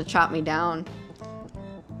asshole's gonna chop me down.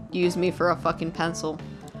 Use me for a fucking pencil.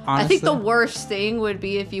 Honestly, I think the worst thing would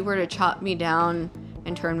be if you were to chop me down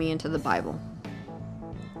and turn me into the Bible.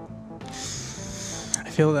 I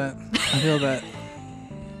feel that.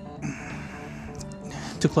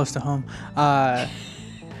 Too close to home.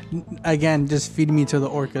 Again, just feed me to the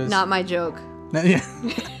orcas. Not my joke. Yeah.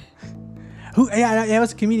 Who? Yeah, it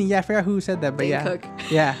was a comedian. Yeah, I forgot who said that, but Dane yeah. Cook.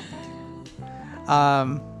 Yeah.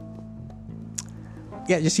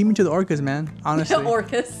 Yeah, just feed me to the orcas, man. Honestly.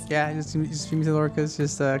 Orcas. Yeah, just feed me to the orcas.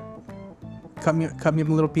 Just cut me up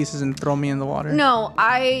in little pieces and throw me in the water. No,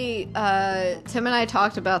 Tim and I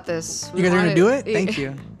talked about this. You guys are gonna do it? Thank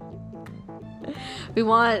you. We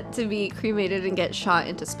want to be cremated and get shot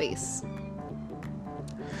into space.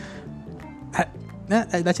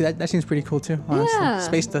 That seems pretty cool too, honestly. Yeah.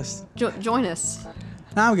 Space dust. Join us.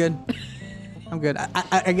 No, I'm good. I'm good.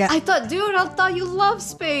 I thought you loved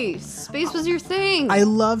space. Space was your thing. I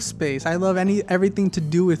love space. I love everything to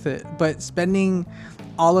do with it. But spending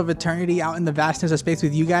all of eternity out in the vastness of space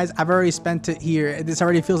with you guys, I've already spent it here. This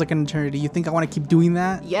already feels like an eternity. You think I want to keep doing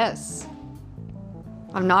that? Yes.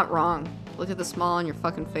 I'm not wrong. Look at the smile on your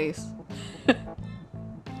fucking face.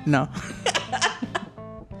 No.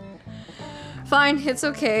 Fine, it's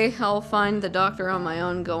okay. I'll find the doctor on my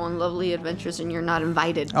own, go on lovely adventures, and you're not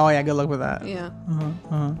invited. Oh yeah, good luck with that. Yeah.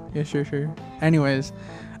 Yeah, sure. Anyways,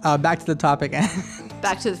 back to the topic.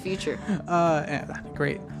 Back to the future. Yeah, that'd be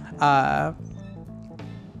great.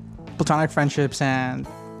 Platonic friendships and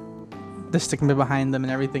the stigma behind them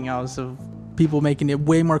and everything else of people making it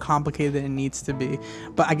way more complicated than it needs to be.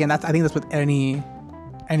 But again, I think that's with anything.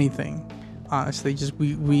 Honestly, just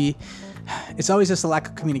we it's always just a lack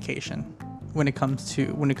of communication. When it comes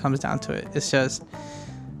down to it, it's just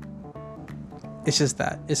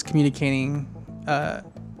that it's communicating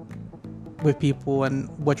with people and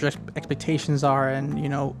what your expectations are, and you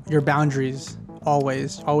know your boundaries.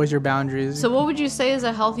 Always your boundaries. So what would you say is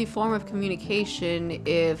a healthy form of communication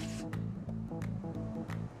if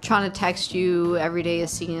trying to text you every day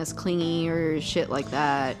is seen as clingy or shit like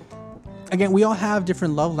that? Again, we all have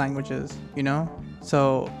different love languages, you know,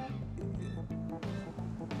 so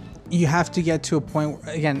you have to get to a point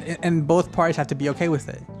where, again, and both parties have to be okay with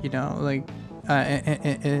it, you know, like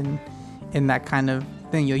in that kind of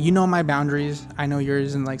thing. You know my boundaries, I know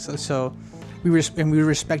yours, and like so we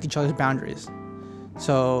respect each other's boundaries.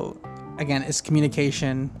 So again, it's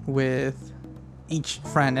communication with each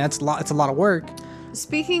friend. And it's a lot of work.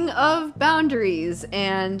 Speaking of boundaries,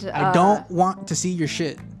 and I don't want to see your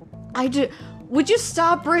shit. Would you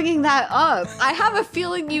stop bringing that up? I have a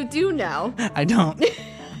feeling you do now. I don't.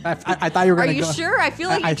 I thought you were gonna go. Are you sure? I feel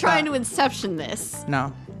like you're trying to inception this.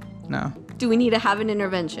 No. Do we need to have an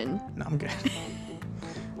intervention? No, I'm good.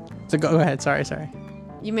 So go ahead. Sorry.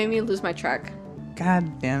 You made me lose my track.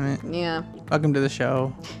 God damn it. Yeah. Welcome to the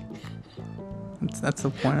show. That's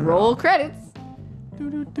the point of it. Roll credits.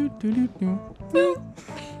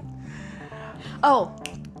 Oh,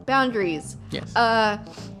 boundaries. Yes.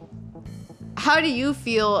 How do you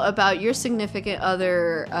feel about your significant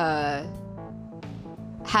other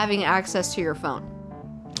having access to your phone?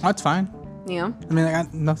 Oh, that's fine. Yeah. I mean, I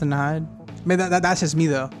got nothing to hide. I mean, that's just me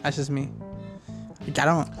though. That's just me. Like, I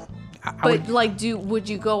don't. Would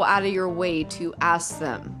you go out of your way to ask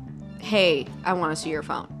them, "Hey, I want to see your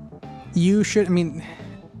phone"? You should. I mean,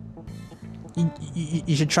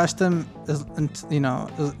 you should trust them,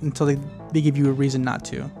 until they give you a reason not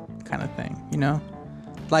to, kind of thing.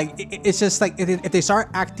 Like it's just like if they start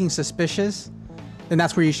acting suspicious, then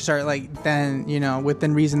that's where you should start. Like then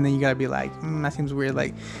within reason, then you gotta be like, that seems weird.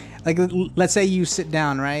 Like let's say you sit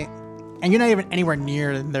down, right, and you're not even anywhere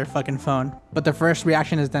near their fucking phone, but the first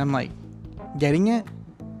reaction is them like getting it.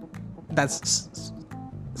 That's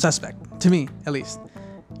suspect to me, at least.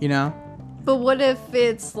 But what if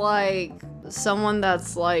it's like someone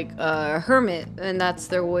that's like a hermit, and that's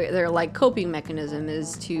their like coping mechanism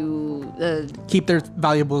is to keep their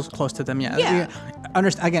valuables close to them? Yeah.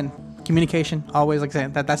 Understand again. Communication, always, like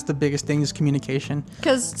I said, that's the biggest thing is communication.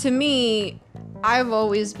 Because to me, I've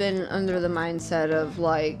always been under the mindset of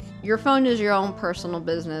like, your phone is your own personal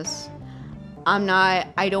business.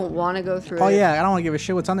 I don't want to go through it. Oh yeah, I don't want to give a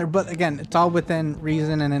shit what's on there. But again, it's all within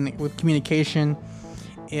reason and then with communication.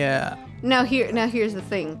 Yeah. Now here's the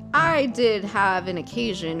thing. I did have an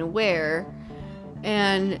occasion where,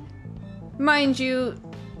 and mind you,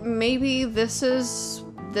 maybe this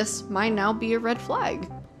might now be a red flag.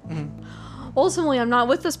 Mm-hmm. Ultimately, I'm not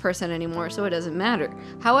with this person anymore, so it doesn't matter.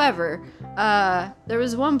 However, there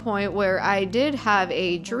was one point where I did have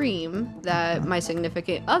a dream that my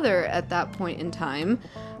significant other at that point in time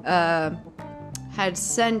had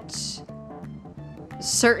sent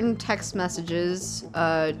certain text messages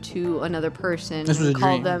to another person. This was a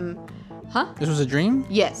called dream. Them, huh? This was a dream?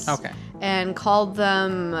 Yes. Okay. And called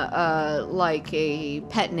them like a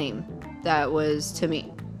pet name that was to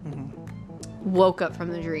me. Mm-hmm. Woke up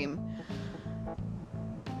from the dream,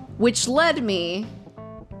 which led me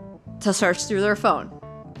to search through their phone.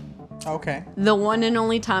 Okay. The one and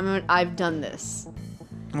only time I've done this.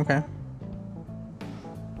 Okay.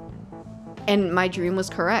 And my dream was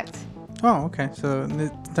correct. Oh, okay. So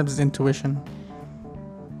sometimes it's intuition.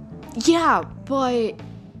 Yeah, but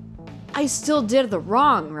I still did the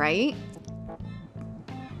wrong, right?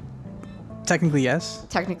 Technically, yes.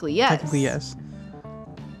 Technically, yes. Technically, yes.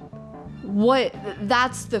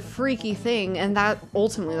 That's the freaky thing, and that's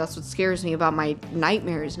what scares me about my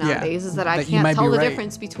nightmares nowadays, is that I can't tell the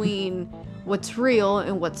difference between what's real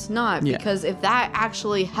and what's not. Yeah. Because if that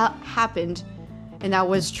actually happened and that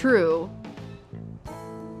was true,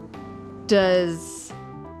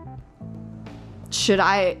 should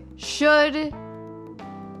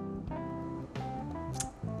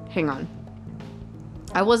hang on.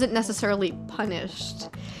 I wasn't necessarily punished.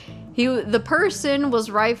 The person was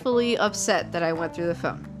rightfully upset that I went through the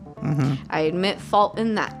phone. Mm-hmm. I admit fault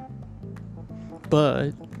in that.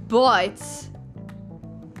 But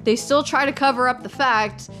they still try to cover up the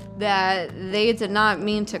fact that they did not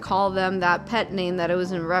mean to call them that pet name, that it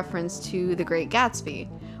was in reference to The Great Gatsby,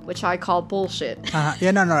 which I call bullshit.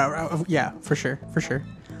 Yeah, no. Yeah, for sure.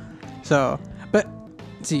 So, but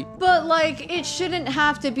see. But like, it shouldn't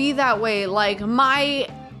have to be that way. Like, my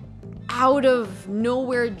out of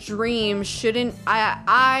nowhere dream shouldn't.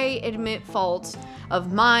 I admit fault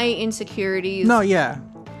of my insecurities. No, yeah.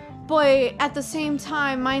 But at the same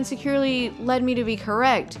time, my insecurity led me to be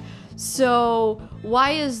correct. So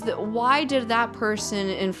why did that person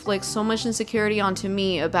inflict so much insecurity onto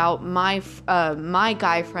me about my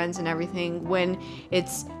guy friends and everything, when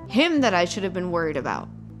it's him that I should have been worried about?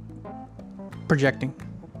 Projecting.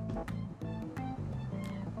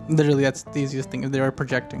 Literally, that's the easiest thing. If they were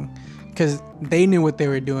projecting, because they knew what they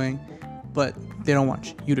were doing, but they don't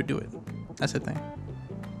want you to do it. That's the thing.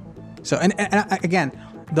 So, and again,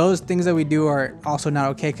 those things that we do are also not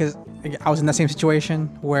okay, because I was in that same situation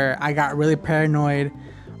where I got really paranoid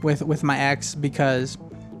with my ex because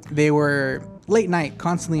they were late night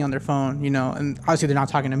constantly on their phone, you know, and obviously they're not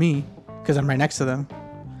talking to me because I'm right next to them.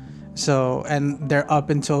 So, and they're up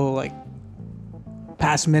until like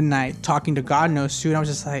past midnight talking to God knows who. And I was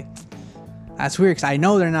just like, that's weird because I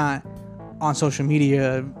know they're not on social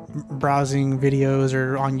media browsing videos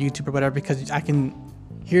or on YouTube or whatever because I can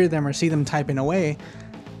hear them or see them typing away.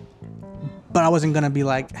 But I wasn't going to be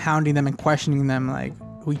like hounding them and questioning them like,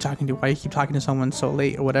 who are you talking to? Why do you keep talking to someone so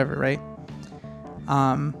late or whatever, right?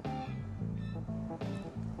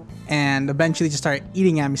 And eventually just started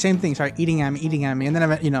eating at me. Same thing, started eating at me. And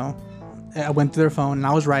then, you know, I went through their phone and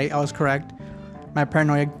I was right. I was correct. My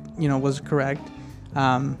paranoia, you know, was correct.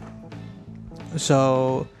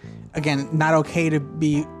 So, again, not okay to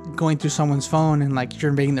be going through someone's phone and, like,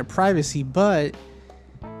 you're invading their privacy. But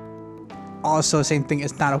also, same thing,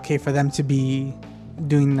 it's not okay for them to be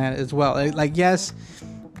doing that as well. Like, yes,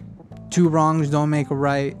 two wrongs don't make a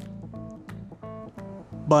right.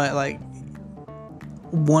 But, like,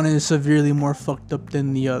 one is severely more fucked up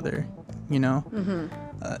than the other, you know? Mm-hmm.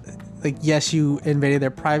 Like, yes, you invaded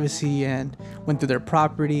their privacy and went through their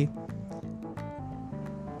property,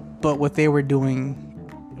 but what they were doing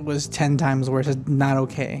was 10 times worse. It's not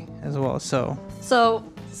okay as well. So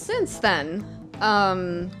since then,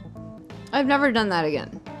 I've never done that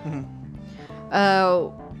again.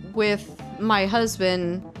 Mm-hmm. With my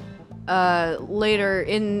husband, early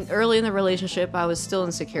in the relationship, I was still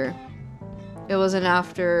insecure. It wasn't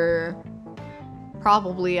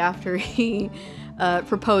probably after he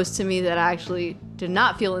proposed to me that I actually did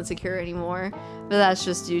not feel insecure anymore. But that's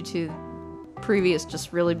just due to previous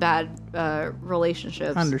just really bad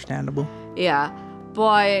relationships. Understandable. Yeah.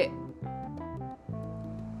 But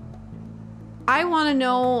I want to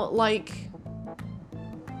know, like...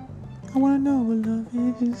 I want to know what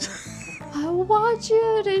love is. I want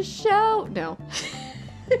you to show... No.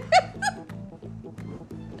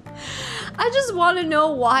 I just want to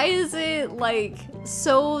know, why is it, like,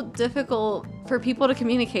 so difficult for people to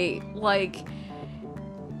communicate? Like,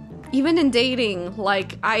 even in dating,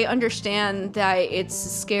 like, I understand that it's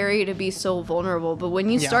scary to be so vulnerable, but when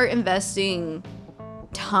you start investing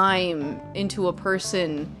time into a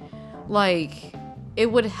person, like,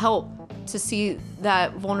 it would help to see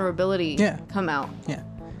that vulnerability come out. Yeah.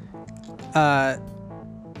 I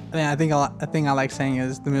mean, I think a thing I like saying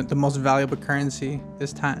is the most valuable currency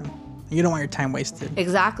is time. You don't want your time wasted.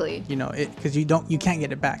 Exactly. You know, because you can't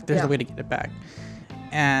get it back. There's a way to get it back.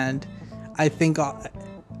 And I think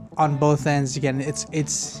on both ends, again,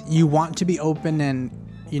 it's you want to be open and,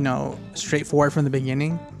 you know, straightforward from the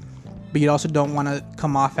beginning, but you also don't want to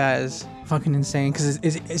come off as fucking insane, because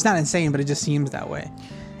it's not insane, but it just seems that way.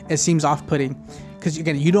 It seems off-putting because,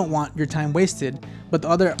 again, you don't want your time wasted, but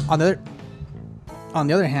on the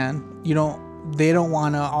other hand, they don't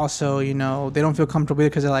want to also, you know, they don't feel comfortable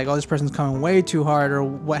because they're like, oh, this person's coming way too hard or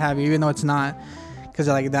what have you, even though it's not, because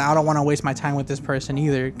they're like, I don't want to waste my time with this person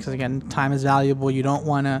either, because, again, time is valuable. You don't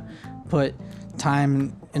want to put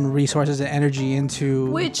time and resources and energy into...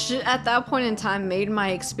 Which, at that point in time, made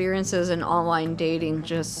my experiences in online dating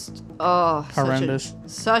just, horrendous.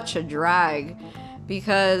 Such a drag,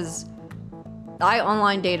 because I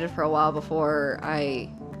online dated for a while before I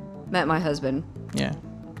met my husband. Yeah.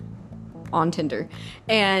 On Tinder.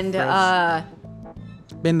 And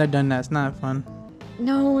been there, done that. It's not fun.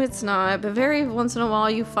 No, it's not, but very once in a while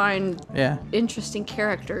you find interesting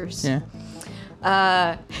characters. Yeah.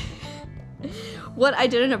 What I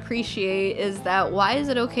didn't appreciate is that, why is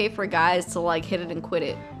it okay for guys to, like, hit it and quit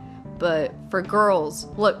it, but for girls,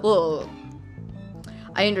 look,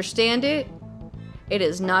 I understand it. It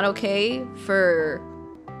is not okay for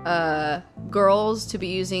girls to be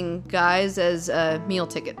using guys as meal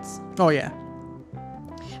tickets. Oh yeah.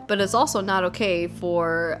 But it's also not okay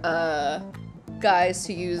for guys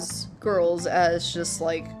to use girls as just,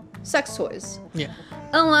 like, sex toys. Yeah.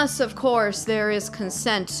 Unless, of course, there is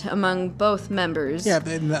consent among both members. Yeah.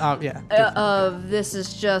 Of this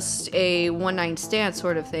is just a one-night stand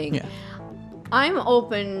sort of thing. Yeah. I'm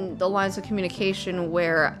open the lines of communication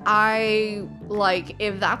where I, like,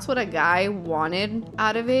 if that's what a guy wanted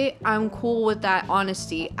out of it, I'm cool with that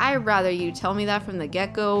honesty. I'd rather you tell me that from the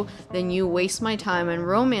get-go than you waste my time and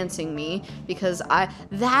romancing me, because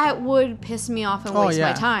that would piss me off and waste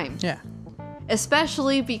my time. Yeah.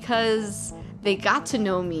 Especially because they got to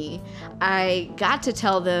know me. I got to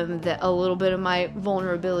tell them that a little bit of my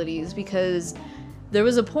vulnerabilities, because there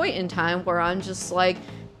was a point in time where I'm just like,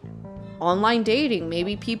 online dating,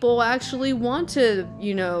 maybe people actually want to,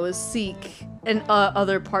 you know, seek and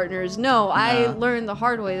other partners. No, I learned the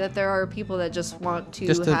hard way that there are people that just want to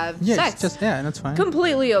have sex. Yeah, that's fine.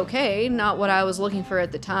 Completely okay. Not what I was looking for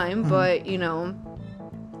at the time, but you know,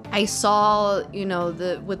 I saw, you know,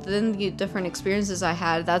 within the different experiences I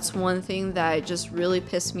had, that's one thing that just really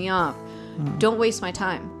pissed me off. Don't waste my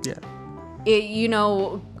time. Yeah. You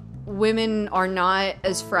know, women are not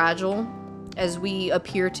as fragile as we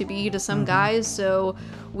appear to be to some guys, so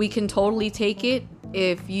we can totally take it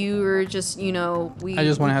if you're just, you know, I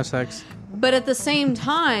just want to have sex. But at the same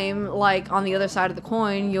time, like, on the other side of the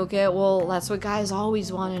coin, you'll get, well, that's what guys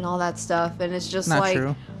always want and all that stuff, and it's just Not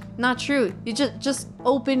true. Not true. You just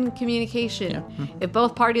open communication. Yeah. If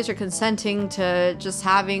both parties are consenting to just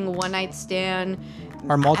having one night stand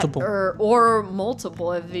Or multiple. or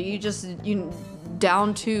multiple, if you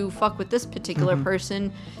down to fuck with this particular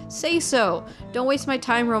person, say so. Don't waste my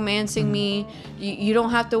time romancing me. You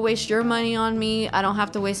don't have to waste your money on me. I don't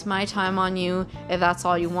have to waste my time on you if that's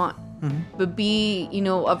all you want. But be, you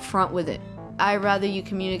know, upfront with it. I'd rather you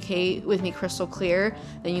communicate with me crystal clear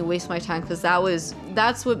than you waste my time, because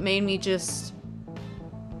that's what made me just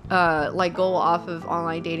like go off of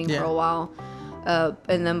online dating for a while.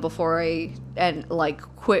 And then before I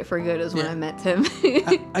quit for good is when I met Tim.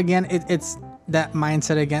 Again, it's that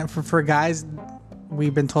mindset again. For guys,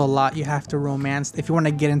 we've been told a lot, you have to romance. If you want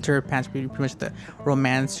to get into your pants, pretty much the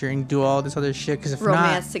romance and do all this other shit. Because if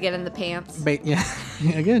romance not, to get in the pants. Yeah,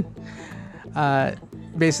 good.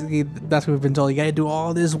 Basically, that's what we've been told. You got to do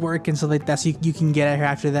all this work and stuff like that, so you can get out here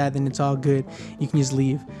after that. Then it's all good. You can just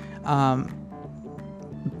leave.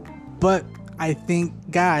 But I think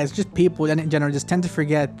guys, just people in general, just tend to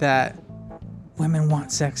forget that women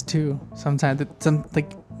want sex too. Sometimes,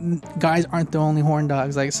 guys aren't the only horn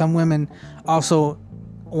dogs. Like, some women also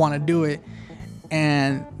want to do it,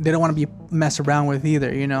 and they don't want to be messed around with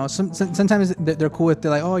either. You know, sometimes they're cool with,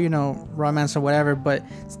 they're like, oh, you know, romance or whatever. But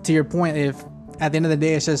to your point, if at the end of the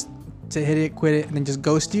day it's just to hit it, quit it, and then just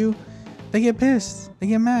ghost you, they get pissed. They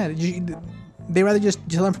get mad. They rather just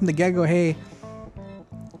tell them from the get go, hey,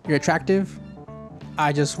 you're attractive.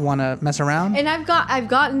 I just want to mess around. And I've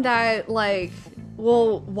gotten that, like,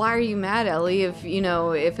 well, why are you mad, Ellie? If, you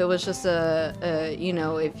know, if it was just you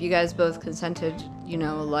know, if you guys both consented, you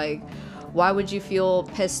know, like, why would you feel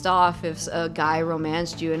pissed off if a guy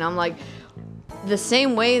romanced you? And I'm like, the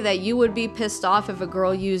same way that you would be pissed off if a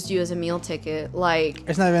girl used you as a meal ticket. Like,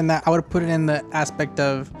 it's not even that. I would put it in the aspect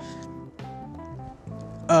of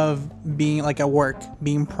being like at work,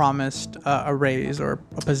 being promised a raise or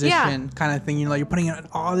a position kind of thing. You know, you're putting in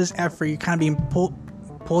all this effort, you're kind of being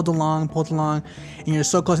pulled along, and you're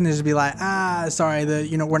so close, and just be like, sorry,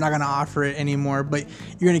 we're not gonna offer it anymore, but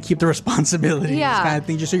you're gonna keep the responsibility. Kind of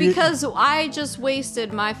thing. Because I just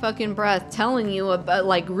wasted my fucking breath telling you about,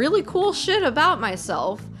 like, really cool shit about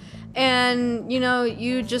myself, and, you know,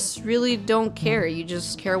 you just really don't care. You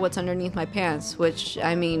just care what's underneath my pants, which,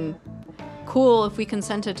 I mean, cool if we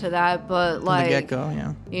consented to that, but, like, from the get-go,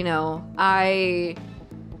 yeah. You know, I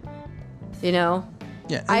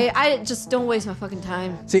just don't waste my fucking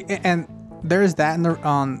time. See, and there's that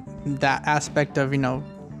on that aspect of, you know,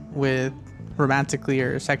 with romantically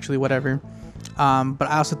or sexually, whatever. But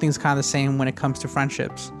I also think it's kind of the same when it comes to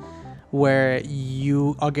friendships, where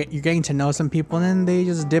you're getting to know some people and then they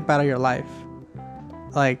just dip out of your life.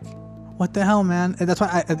 Like, what the hell, man? And that's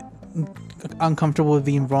why I'm uncomfortable with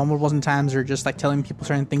being vulnerable sometimes, or just like telling people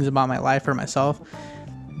certain things about my life or myself,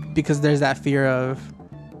 because there's that fear of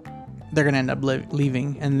they're gonna end up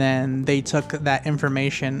leaving, and then they took that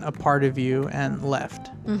information, a part of you, and left.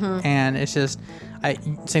 And it's just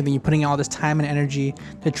same thing. You're putting all this time and energy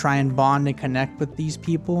to try and bond and connect with these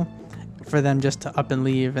people, for them just to up and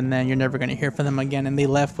leave, and then you're never going to hear from them again. And they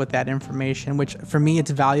left with that information, which for me,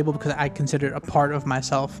 it's valuable because I consider it a part of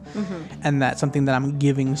myself, and that's something that I'm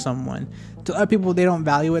giving someone. To other people, they don't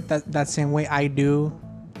value it that same way I do.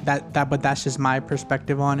 But that's just my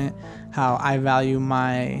perspective on it. How I value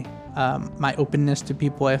my openness to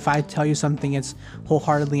people. If I tell you something, it's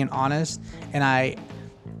wholeheartedly and honest, and I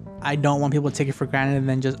don't want people to take it for granted and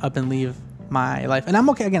then just up and leave my life. And I'm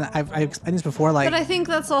okay. Again, I've explained this before. Like, but I think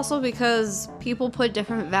that's also because people put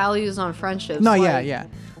different values on friendships. No, like, yeah.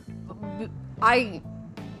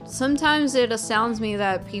 Sometimes it astounds me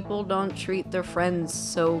that people don't treat their friends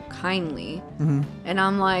so kindly, and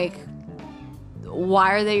I'm like,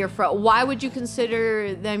 why are they your friend? Why would you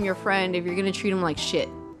consider them your friend if you're gonna treat them like shit?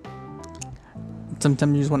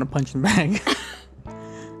 Sometimes you just want to punch them back.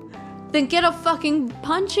 Then get a fucking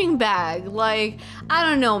punching bag. Like, I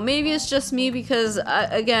don't know. Maybe it's just me because,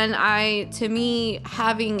 again, to me,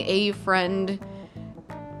 having a friend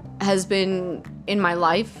has been in my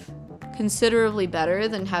life considerably better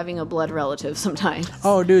than having a blood relative sometimes.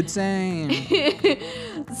 Oh, dude, same.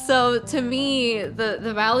 So to me,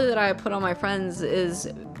 the value that I put on my friends is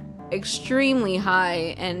extremely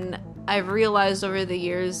high, and I've realized over the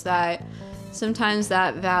years that sometimes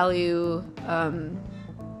that value,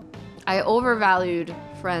 I overvalued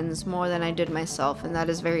friends more than I did myself, and that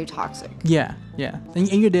is very toxic. Yeah.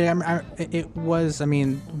 And you did. It was. I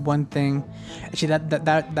mean, one thing. Actually,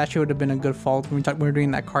 that should have been a good fault when we were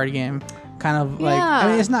doing that card game. Kind of like. I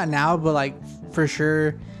mean, it's not now, but like for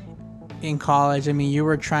sure, in college. I mean, you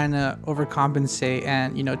were trying to overcompensate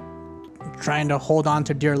and trying to hold on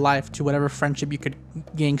to dear life to whatever friendship you could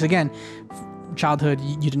gain. Because again, childhood,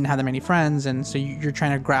 you didn't have that many friends, and so you're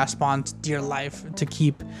trying to grasp on to dear life to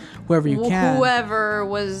keep whoever you can. Whoever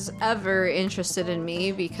was ever interested in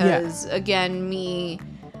me, because again,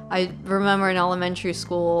 I remember in elementary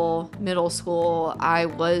school, middle school, I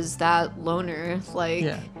was that loner.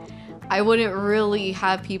 Like, I wouldn't really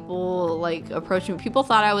have people like approach me. People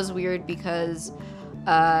thought I was weird because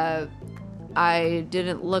I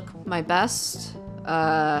didn't look my best.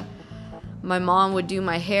 My mom would do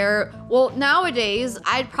my hair. Well, nowadays,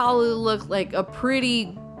 I'd probably look like a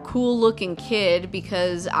pretty cool looking kid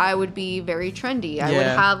because I would be very trendy. I would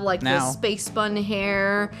have like the space bun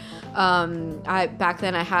hair. Back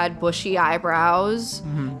then I had bushy eyebrows,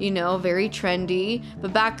 very trendy.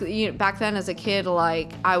 But back then as a kid,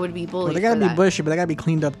 like, I would be bullied. Well, they gotta be bushy, but they gotta be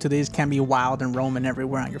cleaned up too. They just can't be wild and roaming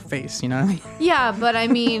everywhere on your face. You know what I mean? Yeah, but I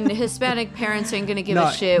mean, Hispanic parents ain't gonna give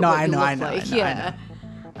a shit what you look like. I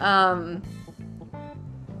know.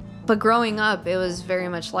 But growing up, it was very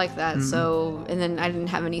much like that. Mm-hmm. So, and then I didn't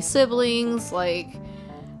have any siblings. Like,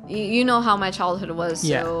 you know how my childhood was.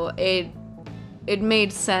 Yeah. So it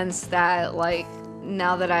made sense that, like,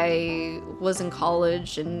 now that I was in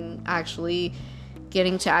college and actually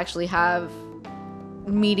getting to actually have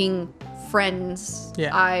meeting friends,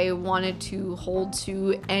 I wanted to hold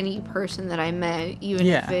to any person that I met, even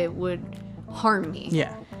if it would harm me.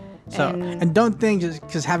 Yeah. So, and don't think just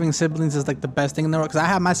because having siblings is like the best thing in the world. Because I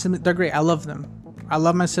have my siblings, they're great. I love them. I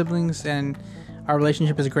love my siblings, and our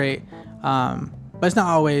relationship is great. But it's not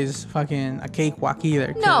always fucking a cakewalk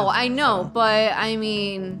either. No, I know, but I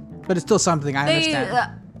mean. But it's still something. I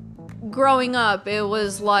understand. Growing up, it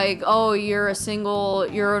was like, oh, you're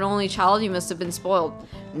an only child. You must have been spoiled.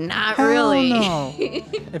 Not Hell really. No.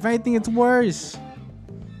 If anything, it's worse.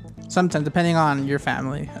 Sometimes, depending on your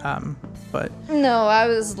family. But no, I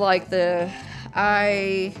was like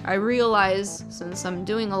I realize, since I'm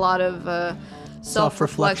doing a lot of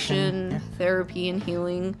self-reflection, therapy, and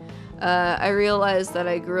healing, I realized that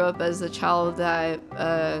I grew up as a child that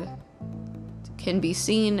can be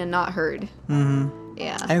seen and not heard. Mm-hmm.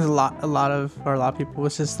 Yeah. I think a lot of people.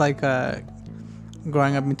 It's just like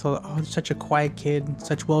growing up being told, oh, such a quiet kid,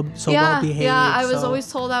 well behaved. Yeah, I was always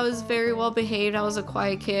told I was very well behaved. I was a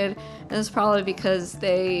quiet kid, and it's probably because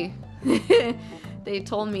they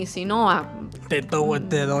told me, si no, te doy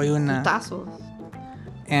una. Putazos.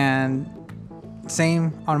 And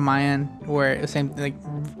same on my end, where same, like,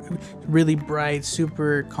 really bright,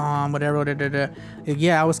 super calm, whatever.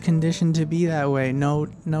 Yeah, I was conditioned to be that way. No,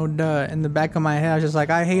 duh. In the back of my head, I was just like,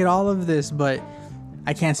 I hate all of this, but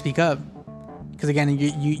I can't speak up. Because again,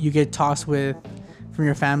 you get tossed with from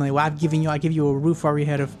your family. Well, I give you a roof over your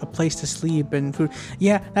head, a place to sleep, and food.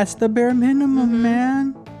 Yeah, that's the bare minimum,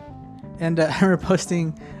 man. And I remember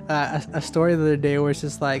posting a story the other day where it's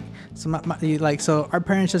just like, so our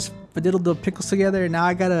parents just diddled the pickles together, and now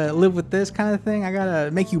I gotta live with this kind of thing. I gotta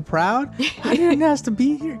make you proud. I didn't ask to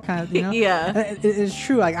be here, kind of, Yeah. It's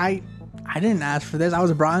true. Like I didn't ask for this. I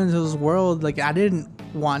was brought into this world. Like, I didn't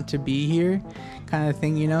want to be here, kind of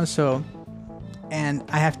thing, So. And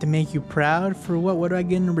I have to make you proud for what? What do I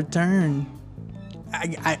get in return?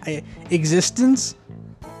 Existence?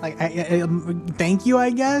 Like, thank you, I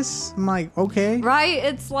guess? I'm like, okay. Right?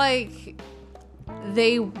 It's like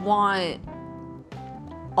they want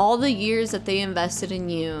all the years that they invested in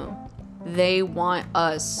you, they want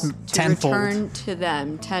us to return to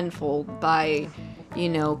them tenfold by,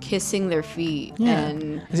 kissing their feet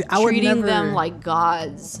and treating them like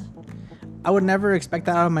gods. I would never expect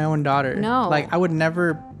that out of my own daughter. No. Like, I would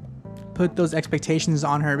never put those expectations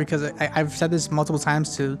on her, because I've said this multiple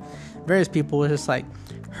times to various people. It's just like,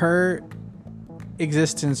 her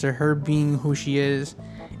existence or her being who she is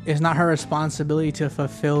not her responsibility to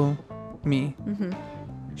fulfill me. Mm-hmm.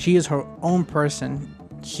 She is her own person.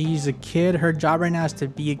 She's a kid. Her job right now is to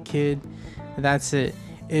be a kid. That's it.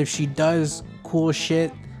 If she does cool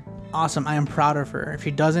shit, awesome. I am proud of her. If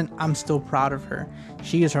she doesn't, I'm still proud of her.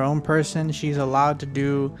 She is her own person. She's allowed to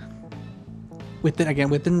do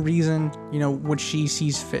within reason, what she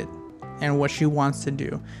sees fit. and what she wants to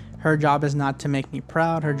do. Her job is not to make me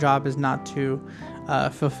proud. Her job is not to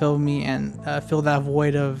fulfill me and fill that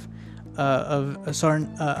void of a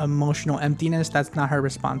certain emotional emptiness. That's not her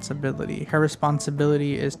responsibility. Her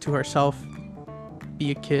responsibility is to herself.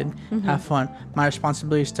 Be a kid, have fun. My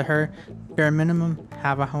responsibility is to her, bare minimum,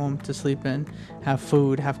 have a home to sleep in, have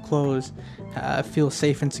food, have clothes, feel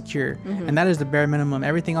safe and secure. And that is the bare minimum.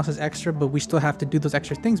 Everything else is extra, but we still have to do those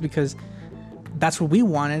extra things because that's what we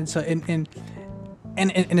wanted. So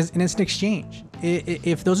and it's an exchange.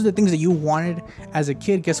 If those are the things that you wanted as a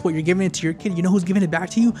kid, guess what? You're giving it to your kid. You know who's giving it back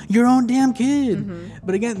to you? Your own damn kid.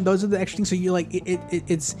 But again, those are the extra things. So you're like,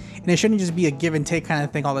 it's, and it shouldn't just be a give and take kind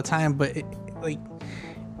of thing all the time, but like,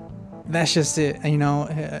 that's just it, you know.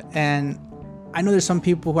 And I know there's some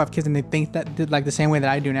people who have kids and they think that did like the same way that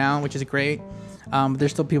I do now, which is great. But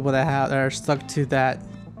there's still people that are stuck to that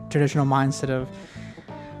traditional mindset of,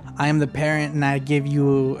 I am the parent and I give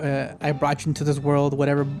you, I brought you into this world,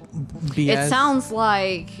 whatever BS. It sounds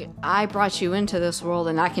like I brought you into this world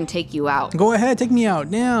and I can take you out. Go ahead, take me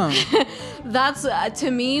out. Damn. That's,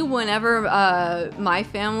 to me, whenever my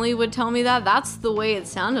family would tell me that, that's the way it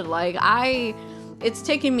sounded like. It's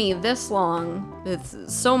taken me this long, it's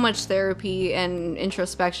so much therapy and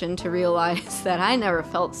introspection to realize that I never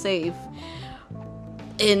felt safe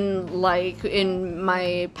in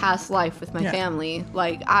my past life with my family.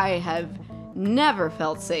 Like, I have never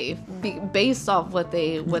felt safe based off what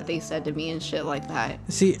they said to me and shit like that.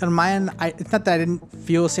 See, on my end, it's not that I didn't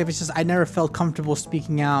feel safe, it's just I never felt comfortable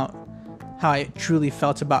speaking out how I truly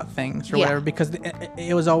felt about things or whatever, because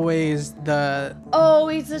it was always the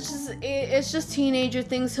it's just teenager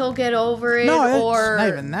things, he'll get over it. No, or not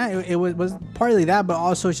even that. It was partly that, but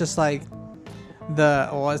also it's just like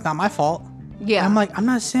it's not my fault. Yeah. And I'm like, I'm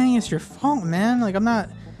not saying it's your fault, man. Like, I'm not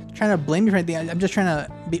trying to blame you for anything. I'm just trying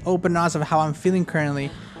to be open and honest of how I'm feeling currently.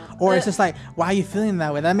 Or it's just like, why are you feeling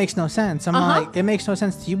that way? That makes no sense. I'm like, it makes no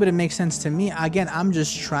sense to you, but it makes sense to me. Again, I'm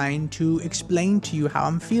just trying to explain to you how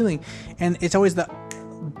I'm feeling. And it's always the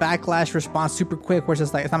backlash response super quick where it's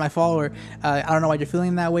just like, it's not my fault, or I don't know why you're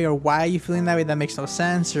feeling that way, or why are you feeling that way? That makes no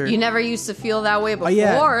sense. Or you never used to feel that way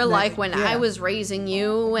before. I was raising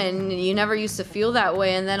you, and you never used to feel that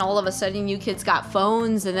way, and then all of a sudden you kids got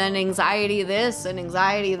phones, and then anxiety this and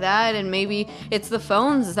anxiety that, and maybe it's the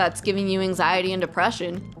phones that's giving you anxiety and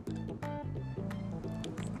depression.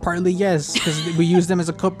 Partly, yes, because we use them as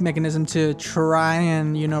a coping mechanism to try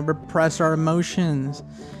and, repress our emotions.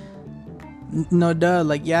 No, duh.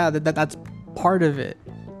 Like, yeah, that's part of it.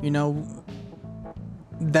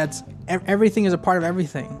 That's everything is a part of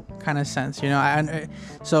everything kind of sense.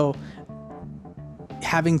 So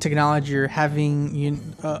having technology or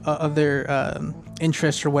having other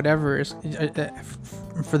interests or whatever is,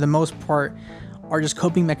 for the most part, are just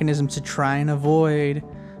coping mechanisms to try and avoid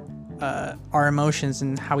our emotions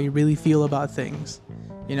and how we really feel about things,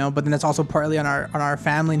 but then it's also partly on our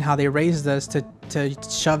family and how they raised us to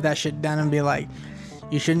shove that shit down and be like,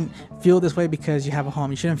 you shouldn't feel this way because you have a home,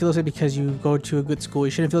 you shouldn't feel this way because you go to a good school,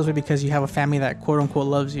 you shouldn't feel this way because you have a family that quote unquote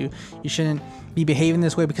loves you, you shouldn't be behaving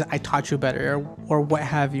this way because I taught you better, or what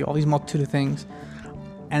have you, all these multitude of things.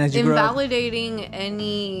 And as you invalidating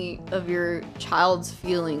any of your child's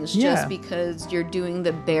feelings just because you're doing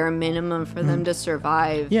the bare minimum for them to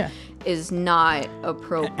survive is not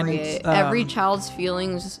appropriate. Every child's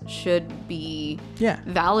feelings should be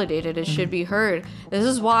validated. It should be heard. This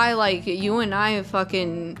is why, like, you and I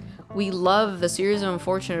we love the series of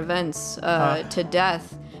unfortunate events to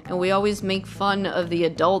death. And we always make fun of the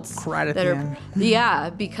adults that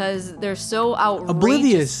are because they're so outrageous.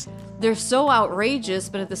 Oblivious. They're so outrageous,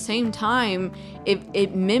 but at the same time,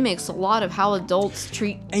 it mimics a lot of how adults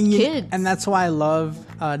treat kids. And that's why I love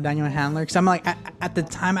Daniel Handler, because I'm like, at the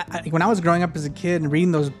time, when I was growing up as a kid and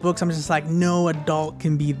reading those books, I'm just like, no adult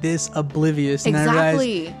can be this oblivious. And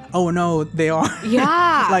exactly. I realized, oh no, they are.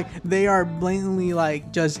 Yeah. Like, they are blatantly,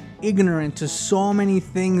 like, just ignorant to so many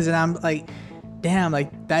things, and I'm like, damn,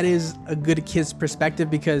 like, that is a good kid's perspective,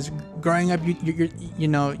 because growing up,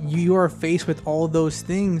 you are faced with all those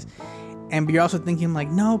things, and you're also thinking like,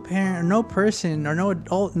 no parent or no person or no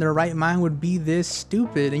adult in their right mind would be this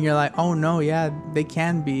stupid, and you're like, oh no, yeah, they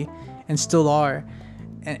can be and still are,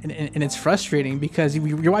 and it's frustrating because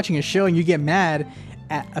you're watching a show and you get mad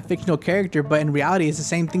at a fictional character, but in reality it's the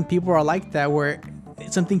same thing. People are like that, where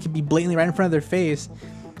something could be blatantly right in front of their face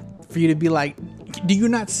for you to be like, do you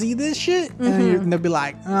not see this shit? And they'll be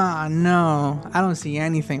like, oh no, I don't see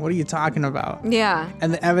anything, what are you talking about? Yeah.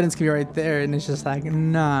 And the evidence can be right there, and it's just like,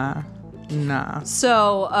 nah.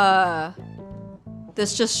 So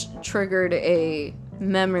this just triggered a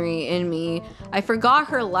memory in me. I forgot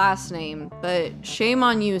her last name, but shame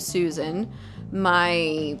on you, Susan.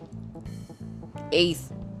 My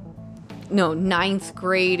ninth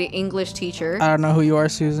grade English teacher. I don't know who you are,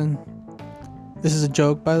 Susan. This is a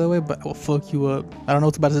joke, by the way, but I will fuck you up. I don't know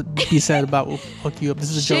what's about to be said about will fuck you up. This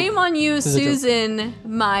is a joke. Shame on you, Susan,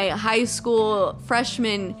 my high school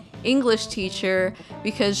freshman English teacher,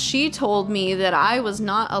 because she told me that I was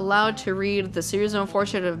not allowed to read the Series of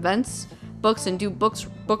Unfortunate Events books and do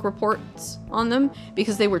book reports on them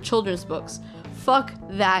because they were children's books. Fuck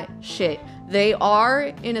that shit. They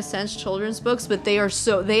are, in a sense, children's books, but they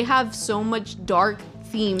have so much dark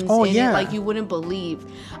themes in it like you wouldn't believe.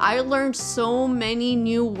 I learned so many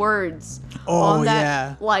new words on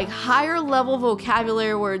that, like higher level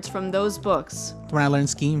vocabulary words from those books. When I learned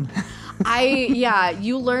scheme.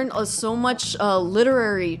 You learn so much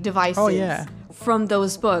literary devices from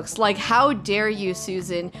those books. Like, how dare you,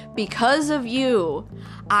 Susan? Because of you,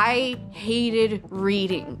 I hated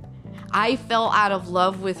reading. I fell out of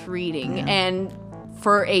love with reading, and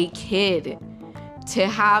for a kid to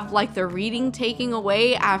have like the reading taken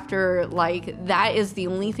away after like that is the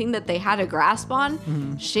only thing that they had a grasp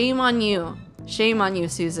on, shame on you,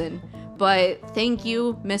 Susan. But thank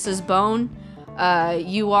you, Mrs. Bone.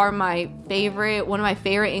 You are one of my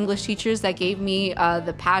favorite English teachers that gave me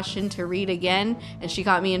the passion to read again, and she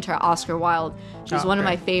got me into Oscar Wilde. She's one of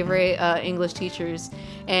my favorite English teachers,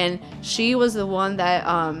 and she was the one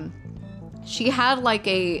that she had like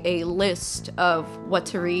a list of what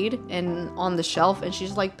to read and on the shelf, and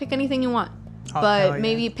she's like, pick anything you want, but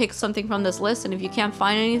maybe pick something from this list, and if you can't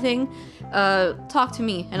find anything, talk to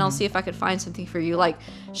me and I'll see if I could find something for you. Like,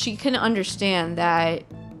 she can understand that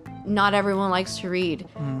not everyone likes to read,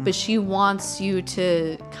 but she wants you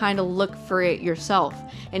to kind of look for it yourself,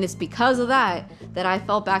 and it's because of that I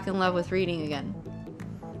fell back in love with reading again.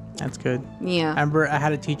 That's good. Yeah. I remember I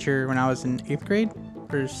had a teacher when I was in 8th grade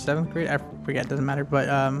or 7th grade, I forget, doesn't matter, but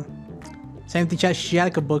same thing. She had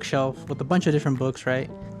like a bookshelf with a bunch of different books, right?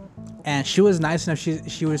 And she was nice enough,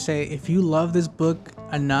 she would say, if you love this book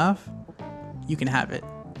enough, you can have it.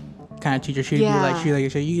 Kind of teacher. She'd be like,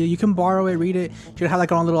 you can borrow it, read it. She would have like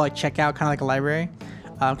her own little like checkout, kind of like a library.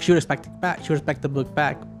 She would respect it back. She would respect the book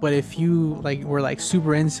back. But if you like were like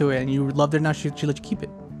super into it and you loved it enough, she'd let you keep it.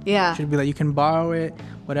 Yeah. She'd be like, you can borrow it,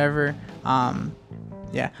 whatever.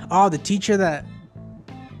 Yeah. Oh, the teacher that.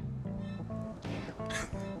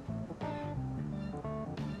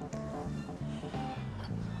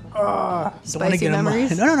 Spicy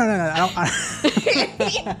memories. No. I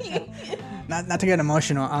don't. Not to get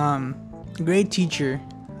emotional. Great teacher.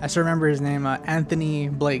 I still remember his name, Anthony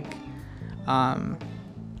Blake.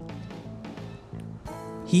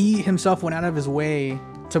 He himself went out of his way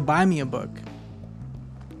to buy me a book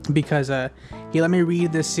because he let me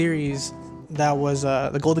read this series that was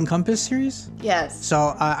the Golden Compass series. Yes.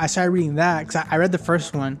 So I started reading that because I read the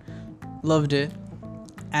first one, loved it,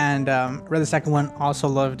 and read the second one, also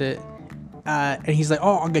loved it. And he's like,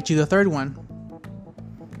 "Oh, I'll get you the third one."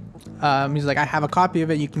 He's like, "I have a copy of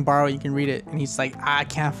it. You can borrow it. You can read it." And he's like, "I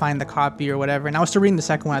can't find the copy or whatever." And I was still reading the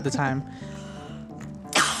second one at the time.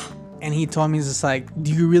 And he told me, he's just like,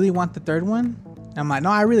 "Do you really want the third one?" And I'm like, "No,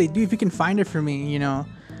 I really do. If you can find it for me, you know,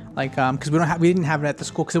 like, because we didn't have it at the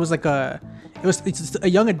school because it was like it's a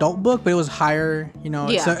young adult book, but it was higher, you know.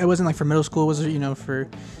 Yeah. So it wasn't like for middle school. It was, you know, for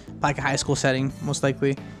like a high school setting, most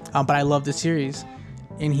likely. But I love the series."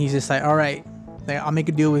 And he's just like, "All right, like, I'll make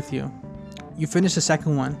a deal with you. You finish the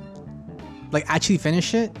second one, like actually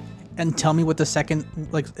finish it, and tell me what the second,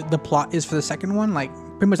 like the plot is for the second one, like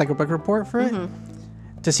pretty much like a book report for it,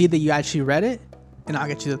 to see that you actually read it, and I'll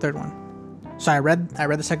get you the third one." So I read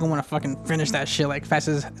the second one. I fucking finished that shit like fast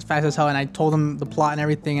as hell, and I told him the plot and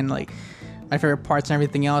everything, and like my favorite parts and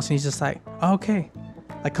everything else. And he's just like, "Oh, okay."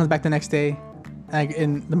 Like comes back the next day, like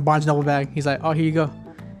in the Barnes Noble bag. He's like, "Oh, here you go."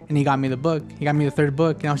 And he got me the book. He got me the third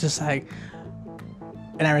book, and I was just like,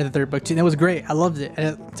 and I read the third book too, and it was great. I loved it.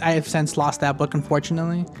 And I have since lost that book,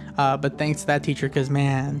 unfortunately. But thanks to that teacher, because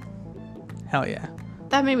man, hell yeah.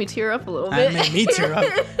 That made me tear up a little bit. That made me tear up.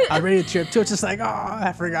 I was ready to tear up too. It's just like, oh,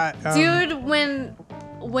 I forgot. Dude,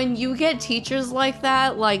 when you get teachers like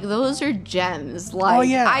that, like those are gems. Like, oh,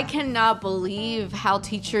 yeah. I cannot believe how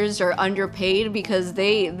teachers are underpaid because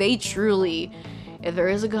they truly, if there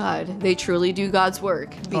is a God, they truly do God's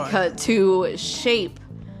work because to shape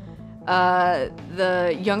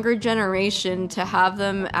the younger generation, to have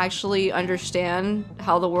them actually understand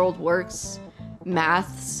how the world works,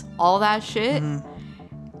 maths, all that shit.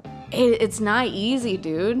 It's not easy,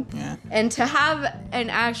 dude. Yeah. And to have an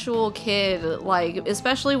actual kid, like,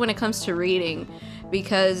 especially when it comes to reading,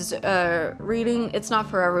 because reading, it's not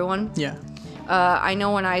for everyone. Yeah. I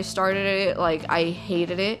know when I started it, like, I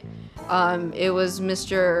hated it. It was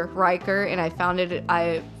Mr. Riker, and I found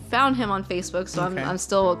him on Facebook, so Okay. I'm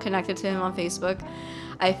still connected to him on Facebook.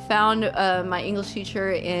 I found my English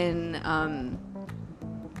teacher in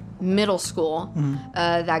middle school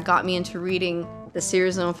that got me into reading the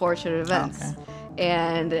series of unfortunate events. Okay.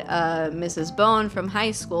 And Mrs. Bone from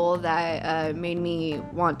high school that made me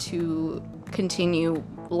want to continue,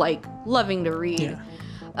 like, loving to read.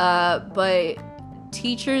 Yeah. But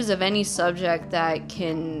teachers of any subject that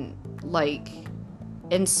can, like,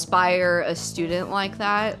 inspire a student like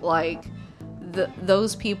that, like,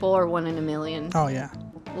 those people are one in a million. Oh yeah.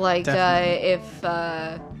 Like, if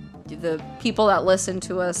the people that listen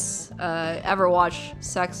to us ever watch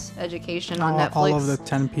Sex Education on Netflix. All of the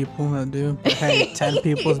 10 people that do. But hey, 10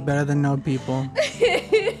 people is better than no people.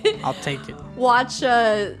 I'll take it. Watch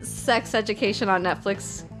Sex Education on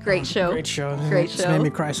Netflix. Great show. Great show. Great It's show. made me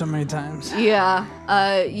cry so many times. Yeah.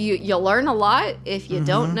 You learn a lot if you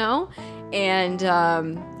don't know. And You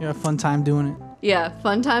have a fun time doing it. yeah,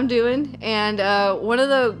 fun time doing. And one of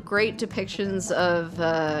the great depictions of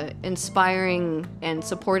inspiring and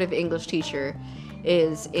supportive English teacher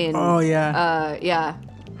is in Oh yeah. yeah,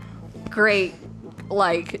 great,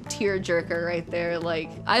 like, tearjerker right there. Like,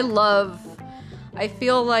 I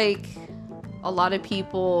feel like a lot of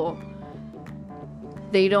people,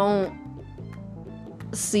 they don't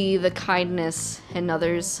see the kindness in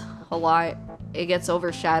others a lot. It gets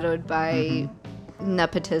overshadowed by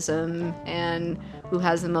nepotism and who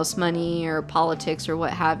has the most money or politics or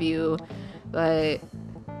what have you. But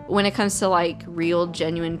when it comes to, like, real,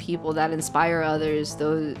 genuine people that inspire others,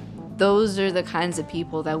 those are the kinds of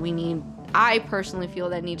people that we need. I personally feel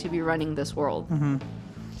that need to be running this world.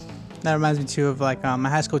 That reminds me too of, like, my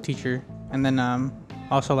high school teacher, and then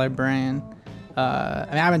also librarian. I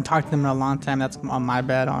mean, I haven't talked to them in a long time. That's on my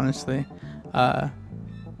bad, honestly.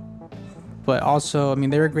 But also, I mean,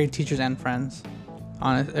 they were great teachers and friends,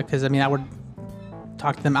 because I mean, I would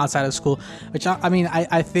talk to them outside of school, which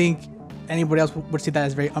I think anybody else would see that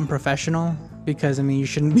as very unprofessional, because I mean, you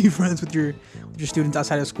shouldn't be friends with your students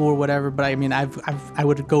outside of school or whatever. But I mean, I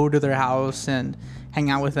would go to their house and hang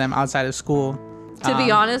out with them outside of school. To be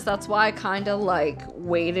honest, that's why I kind of, like,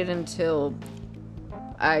 waited until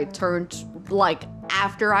I turned, like,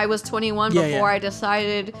 after I was 21 Yeah, before yeah. I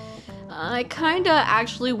decided I kind of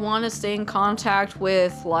actually want to stay in contact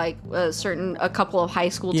with, like, a couple of high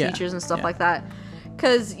school Yeah, teachers and stuff yeah. like that.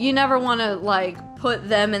 Because you never want to, like, put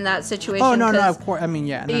them in that situation. Oh no, 'cause- of course. I mean,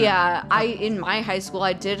 yeah. No. Yeah, in my high school,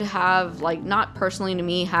 I did have, like, not personally to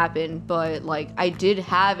me happen, but, like, I did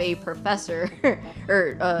have a professor,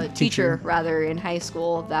 or teacher, rather, in high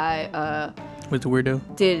school that With the weirdo.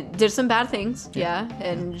 did some bad things, yeah,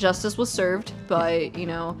 and justice was served, but, you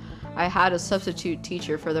know, I had a substitute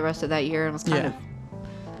teacher for the rest of that year, and it was kind Yeah. of,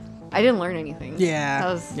 I didn't learn anything.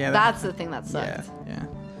 Yeah. That's the thing that sucked. Yeah.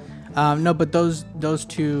 No, but those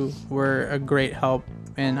two were a great help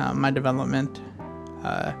in my development.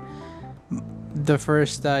 The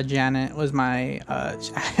first Janet was my.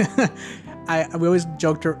 We always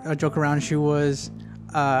joke around. She was.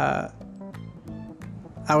 I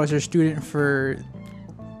was her student for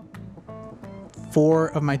 4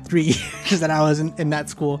 of my 3 years that I was in that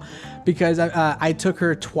school, because I took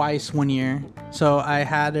her twice one year. So I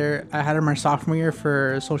had her my sophomore year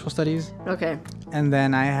for social studies. Okay. And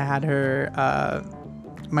then I had her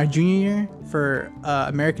my junior year for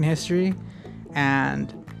American history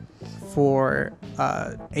and for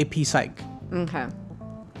AP Psych. Okay.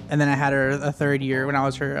 And then I had her a third year when I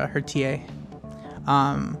was her TA.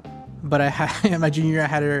 But I had in my junior year I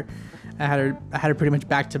had her pretty much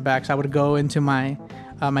back to back. So I would go into my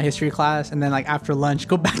my history class, and then, like, after lunch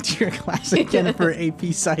go back to your class again for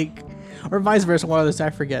AP Psych, or vice versa. One of those,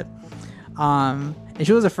 I forget. And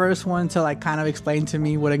she was the first one to, like, kind of explain to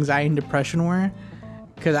me what anxiety and depression were,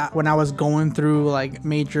 because when I was going through, like,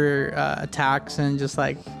 major attacks and just,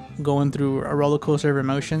 like, going through a roller coaster of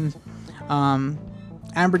emotions,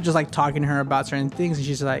 Amber just, like, talking to her about certain things, and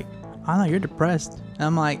she's like, "Oh no, you're depressed." And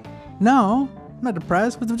I'm like, "No, I'm not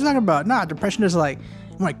depressed. What are you talking about? Nah, depression is like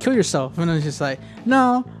you want to kill yourself." And it's just like,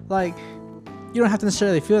 "No, like, you don't have to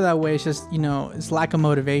necessarily feel that way. It's just, you know, it's lack of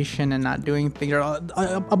motivation and not doing things, or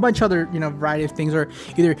a bunch of other, you know, variety of things, or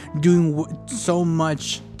either doing so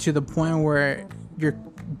much to the point where you're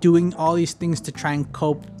doing all these things to try and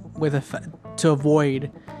cope with to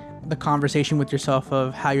avoid the conversation with yourself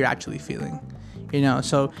of how you're actually feeling." You know,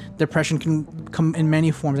 so depression can come in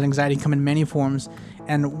many forms, and anxiety can come in many forms.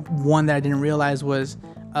 And one that I didn't realize was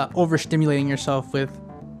overstimulating yourself with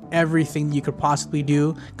everything you could possibly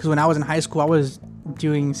do. Because when I was in high school, I was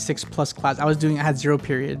doing 6+ class. I had 0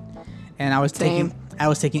 period, and I was taking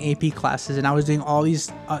AP classes, and I was doing all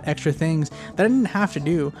these extra things that I didn't have to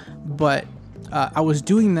do, but I was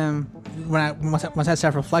doing them once I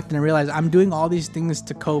started reflecting and realized I'm doing all these things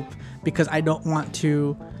to cope because I don't want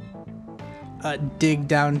to dig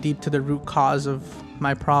down deep to the root cause of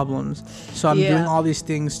my problems. So I'm doing all these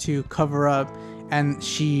things to cover up, and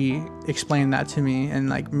she explained that to me and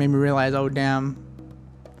like made me realize, oh damn,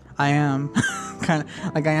 I am kind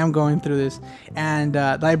of like I am going through this. And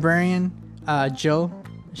the librarian, Jill,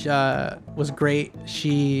 was great.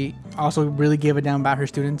 She also really gave a damn about her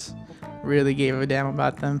students, really gave a damn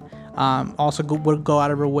about them. Also would go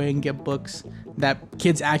out of her way and get books that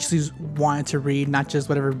kids actually wanted to read, not just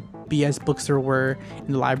whatever BS books there were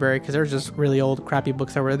in the library, because there were just really old crappy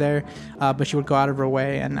books that were there, but she would go out of her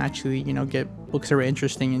way and actually get books that were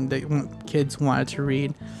interesting and that kids wanted to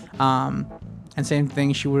read. And same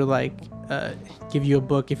thing, she would like give you a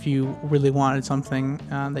book if you really wanted something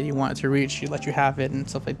that you wanted to read. She'd let you have it and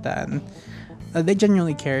stuff like that. And they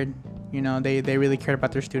genuinely cared. They really cared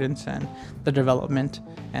about their students and their development,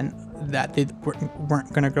 and that they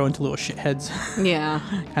weren't going to grow into little shitheads. Yeah.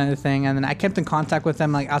 Kind of thing. And then I kept in contact with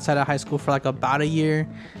them like outside of high school for like about a year,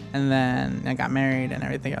 and then I got married and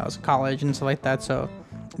everything else, college and stuff like that. So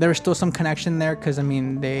there was still some connection there because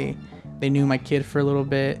they knew my kid for a little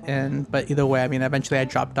bit, but either way, eventually I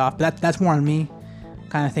dropped off. But that's more on me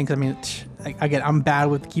kind of thing. Cause again, I'm bad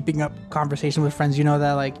with keeping up conversation with friends.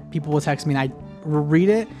 That like people will text me and I read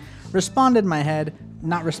it, respond in my head,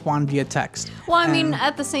 not respond via text. Well,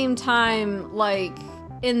 at the same time, like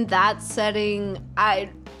in that setting, I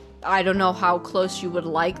don't know how close you would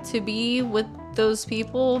like to be with those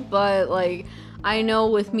people, but like I know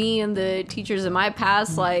with me and the teachers in my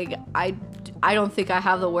past, like I don't think I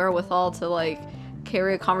have the wherewithal to like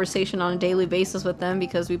carry a conversation on a daily basis with them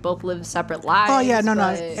because we both live separate lives. Oh yeah, no,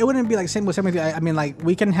 it wouldn't be like same with you. Like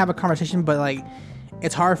we can have a conversation, but like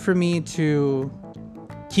it's hard for me to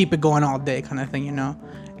keep it going all day, kind of thing,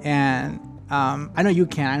 And I know you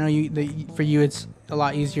can. I know for you it's a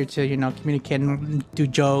lot easier to communicate and do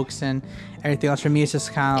jokes and everything else. For me, it's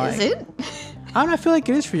just kind of like. Is it? I don't know. I feel like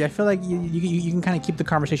it is for you. I feel like you can kind of keep the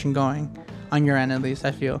conversation going on your end, at least.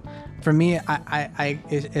 I feel. For me,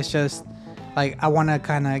 it's just like I want to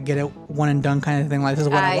kind of get it one and done kind of thing. Like this is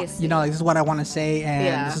what like this is what I want to say,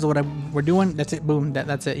 and this is what we're doing. That's it. Boom.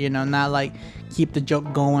 That's it. Not like keep the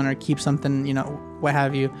joke going or keep something. What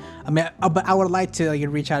have you. But I would like to like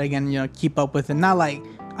reach out again. Keep up with it. Not like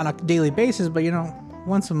on a daily basis, but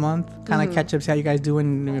once a month, kind of catch up, see how you guys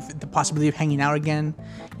doing, if the possibility of hanging out again.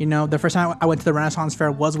 The first time I went to the Renaissance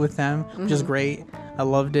Fair was with them, which is great. I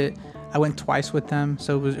loved it. I went twice with them,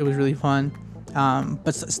 so it was really fun.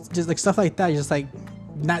 But just like stuff like that, just like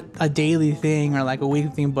not a daily thing or like a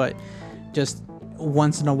weekly thing, but just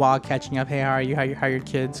once in a while catching up. Hey, how are you? How are your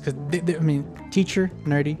kids? Because teacher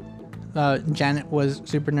nerdy. Janet was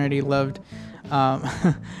super nerdy. Loved.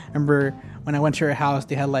 Remember when I went to her house,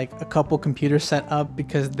 they had like a couple computers set up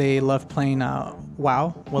because they loved playing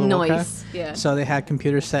WoW. World of Warcraft. Yeah. So they had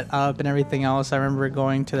computers set up and everything else. I remember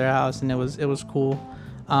going to their house and it was cool.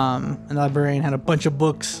 And the librarian had a bunch of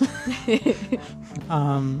books.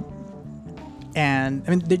 And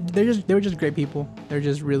they were just great people. They're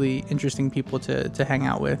just really interesting people to hang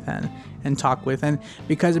out with and talk with. And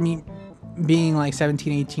because being like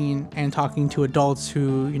 17, 18 and talking to adults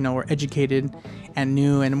who were educated and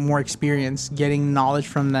new and more experienced, getting knowledge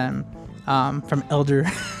from them, from elder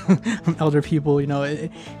people,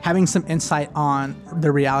 having some insight on the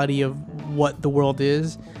reality of what the world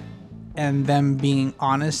is, and them being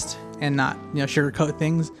honest and not sugarcoat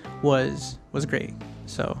things was great.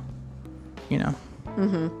 So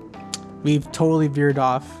we've totally veered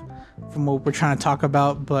off from what we're trying to talk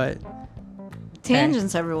about, but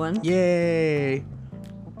tangents, everyone. Yay.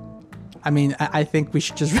 I think we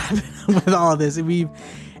should just wrap it up with all of this.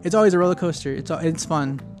 It's always a roller coaster. It's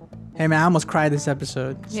fun. Hey man, I almost cried this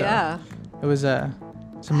episode. So yeah. It was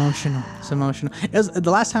it's emotional. It's emotional. It was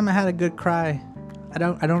the last time I had a good cry. I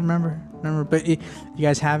don't remember. But if you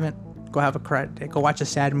guys haven't, go have a cry. Go watch a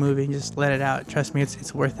sad movie and just let it out. Trust me,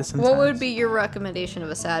 it's worth it sometimes. What would be your recommendation of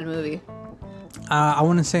a sad movie? I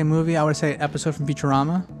wouldn't say a movie. I would say an episode from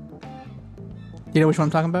Futurama. You know which one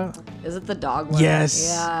I'm talking about? Is it the dog one? Yes.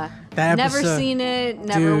 Yeah. That episode, never seen it,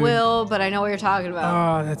 never will, but I know what you're talking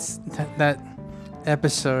about. Oh, that's that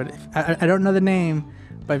episode. I don't know the name,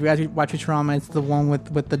 but if you guys watch Futurama, it's the one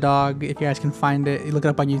with the dog. If you guys can find it, you look it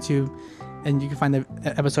up on YouTube, and you can find the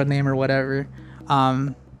episode name or whatever.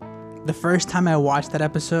 The first time I watched that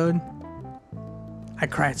episode, I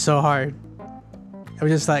cried so hard. I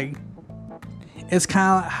was just like, it's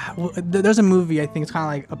kind of. There's a movie I think it's kind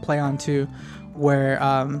of like a play on too, where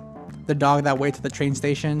the dog that waits at the train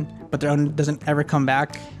station, but their owner doesn't ever come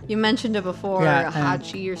back. You mentioned it before, Yeah,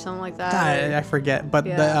 Hachi or something like that. I forget, but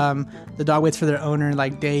Yeah. the dog waits for their owner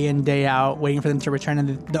like day in day out, waiting for them to return,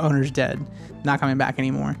 and the owner's dead, not coming back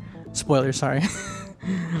anymore. Spoiler, sorry.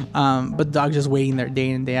 But the dog's just waiting there day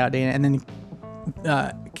in day out, and then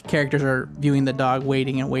characters are viewing the dog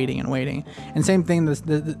waiting and waiting and waiting. And same thing,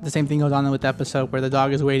 the same thing goes on with the episode where the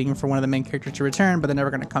dog is waiting for one of the main characters to return, but they're never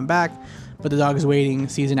going to come back. But the dog is waiting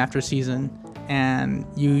season after season, and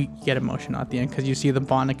you get emotional at the end because you see the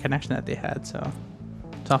bond and connection that they had. So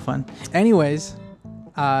it's all fun. Anyways,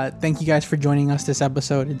 thank you guys for joining us this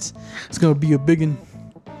episode. It's gonna be a big one.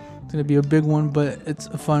 It's gonna be a big one, but it's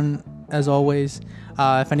fun as always.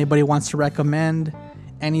 If anybody wants to recommend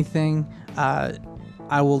anything,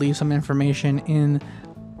 I will leave some information in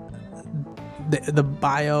the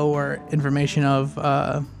bio or information of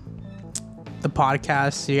the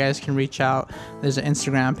podcast, so you guys can reach out. There's an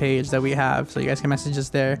Instagram page that we have, so you guys can message us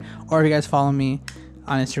there, or if you guys follow me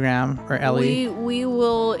on Instagram or Ellie. We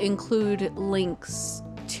will include links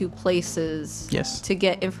to places Yes. to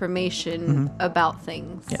get information about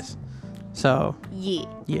things. Yes. So Yeah.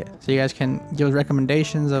 so you guys can give us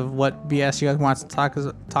recommendations of what BS you guys want to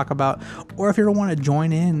talk about, or if you don't want to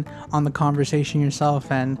join in on the conversation yourself.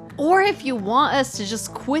 And Or if you want us to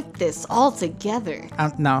just quit this altogether.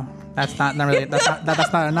 no, that's not really that's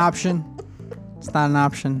not an option. It's not an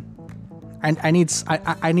option. I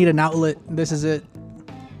need an outlet. This is it.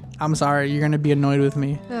 I'm sorry, you're gonna be annoyed with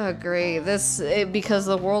me. Oh, great. Because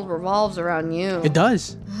the world revolves around you. It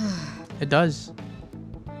does. It does.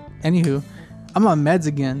 Anywho, I'm on meds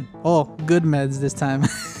again. Oh, good meds this time.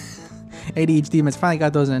 ADHD meds. Finally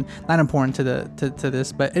got those in. Not important to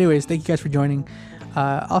this, but anyways, thank you guys for joining.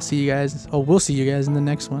 I'll see you guys. Oh, we'll see you guys in the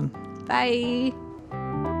next one. Bye.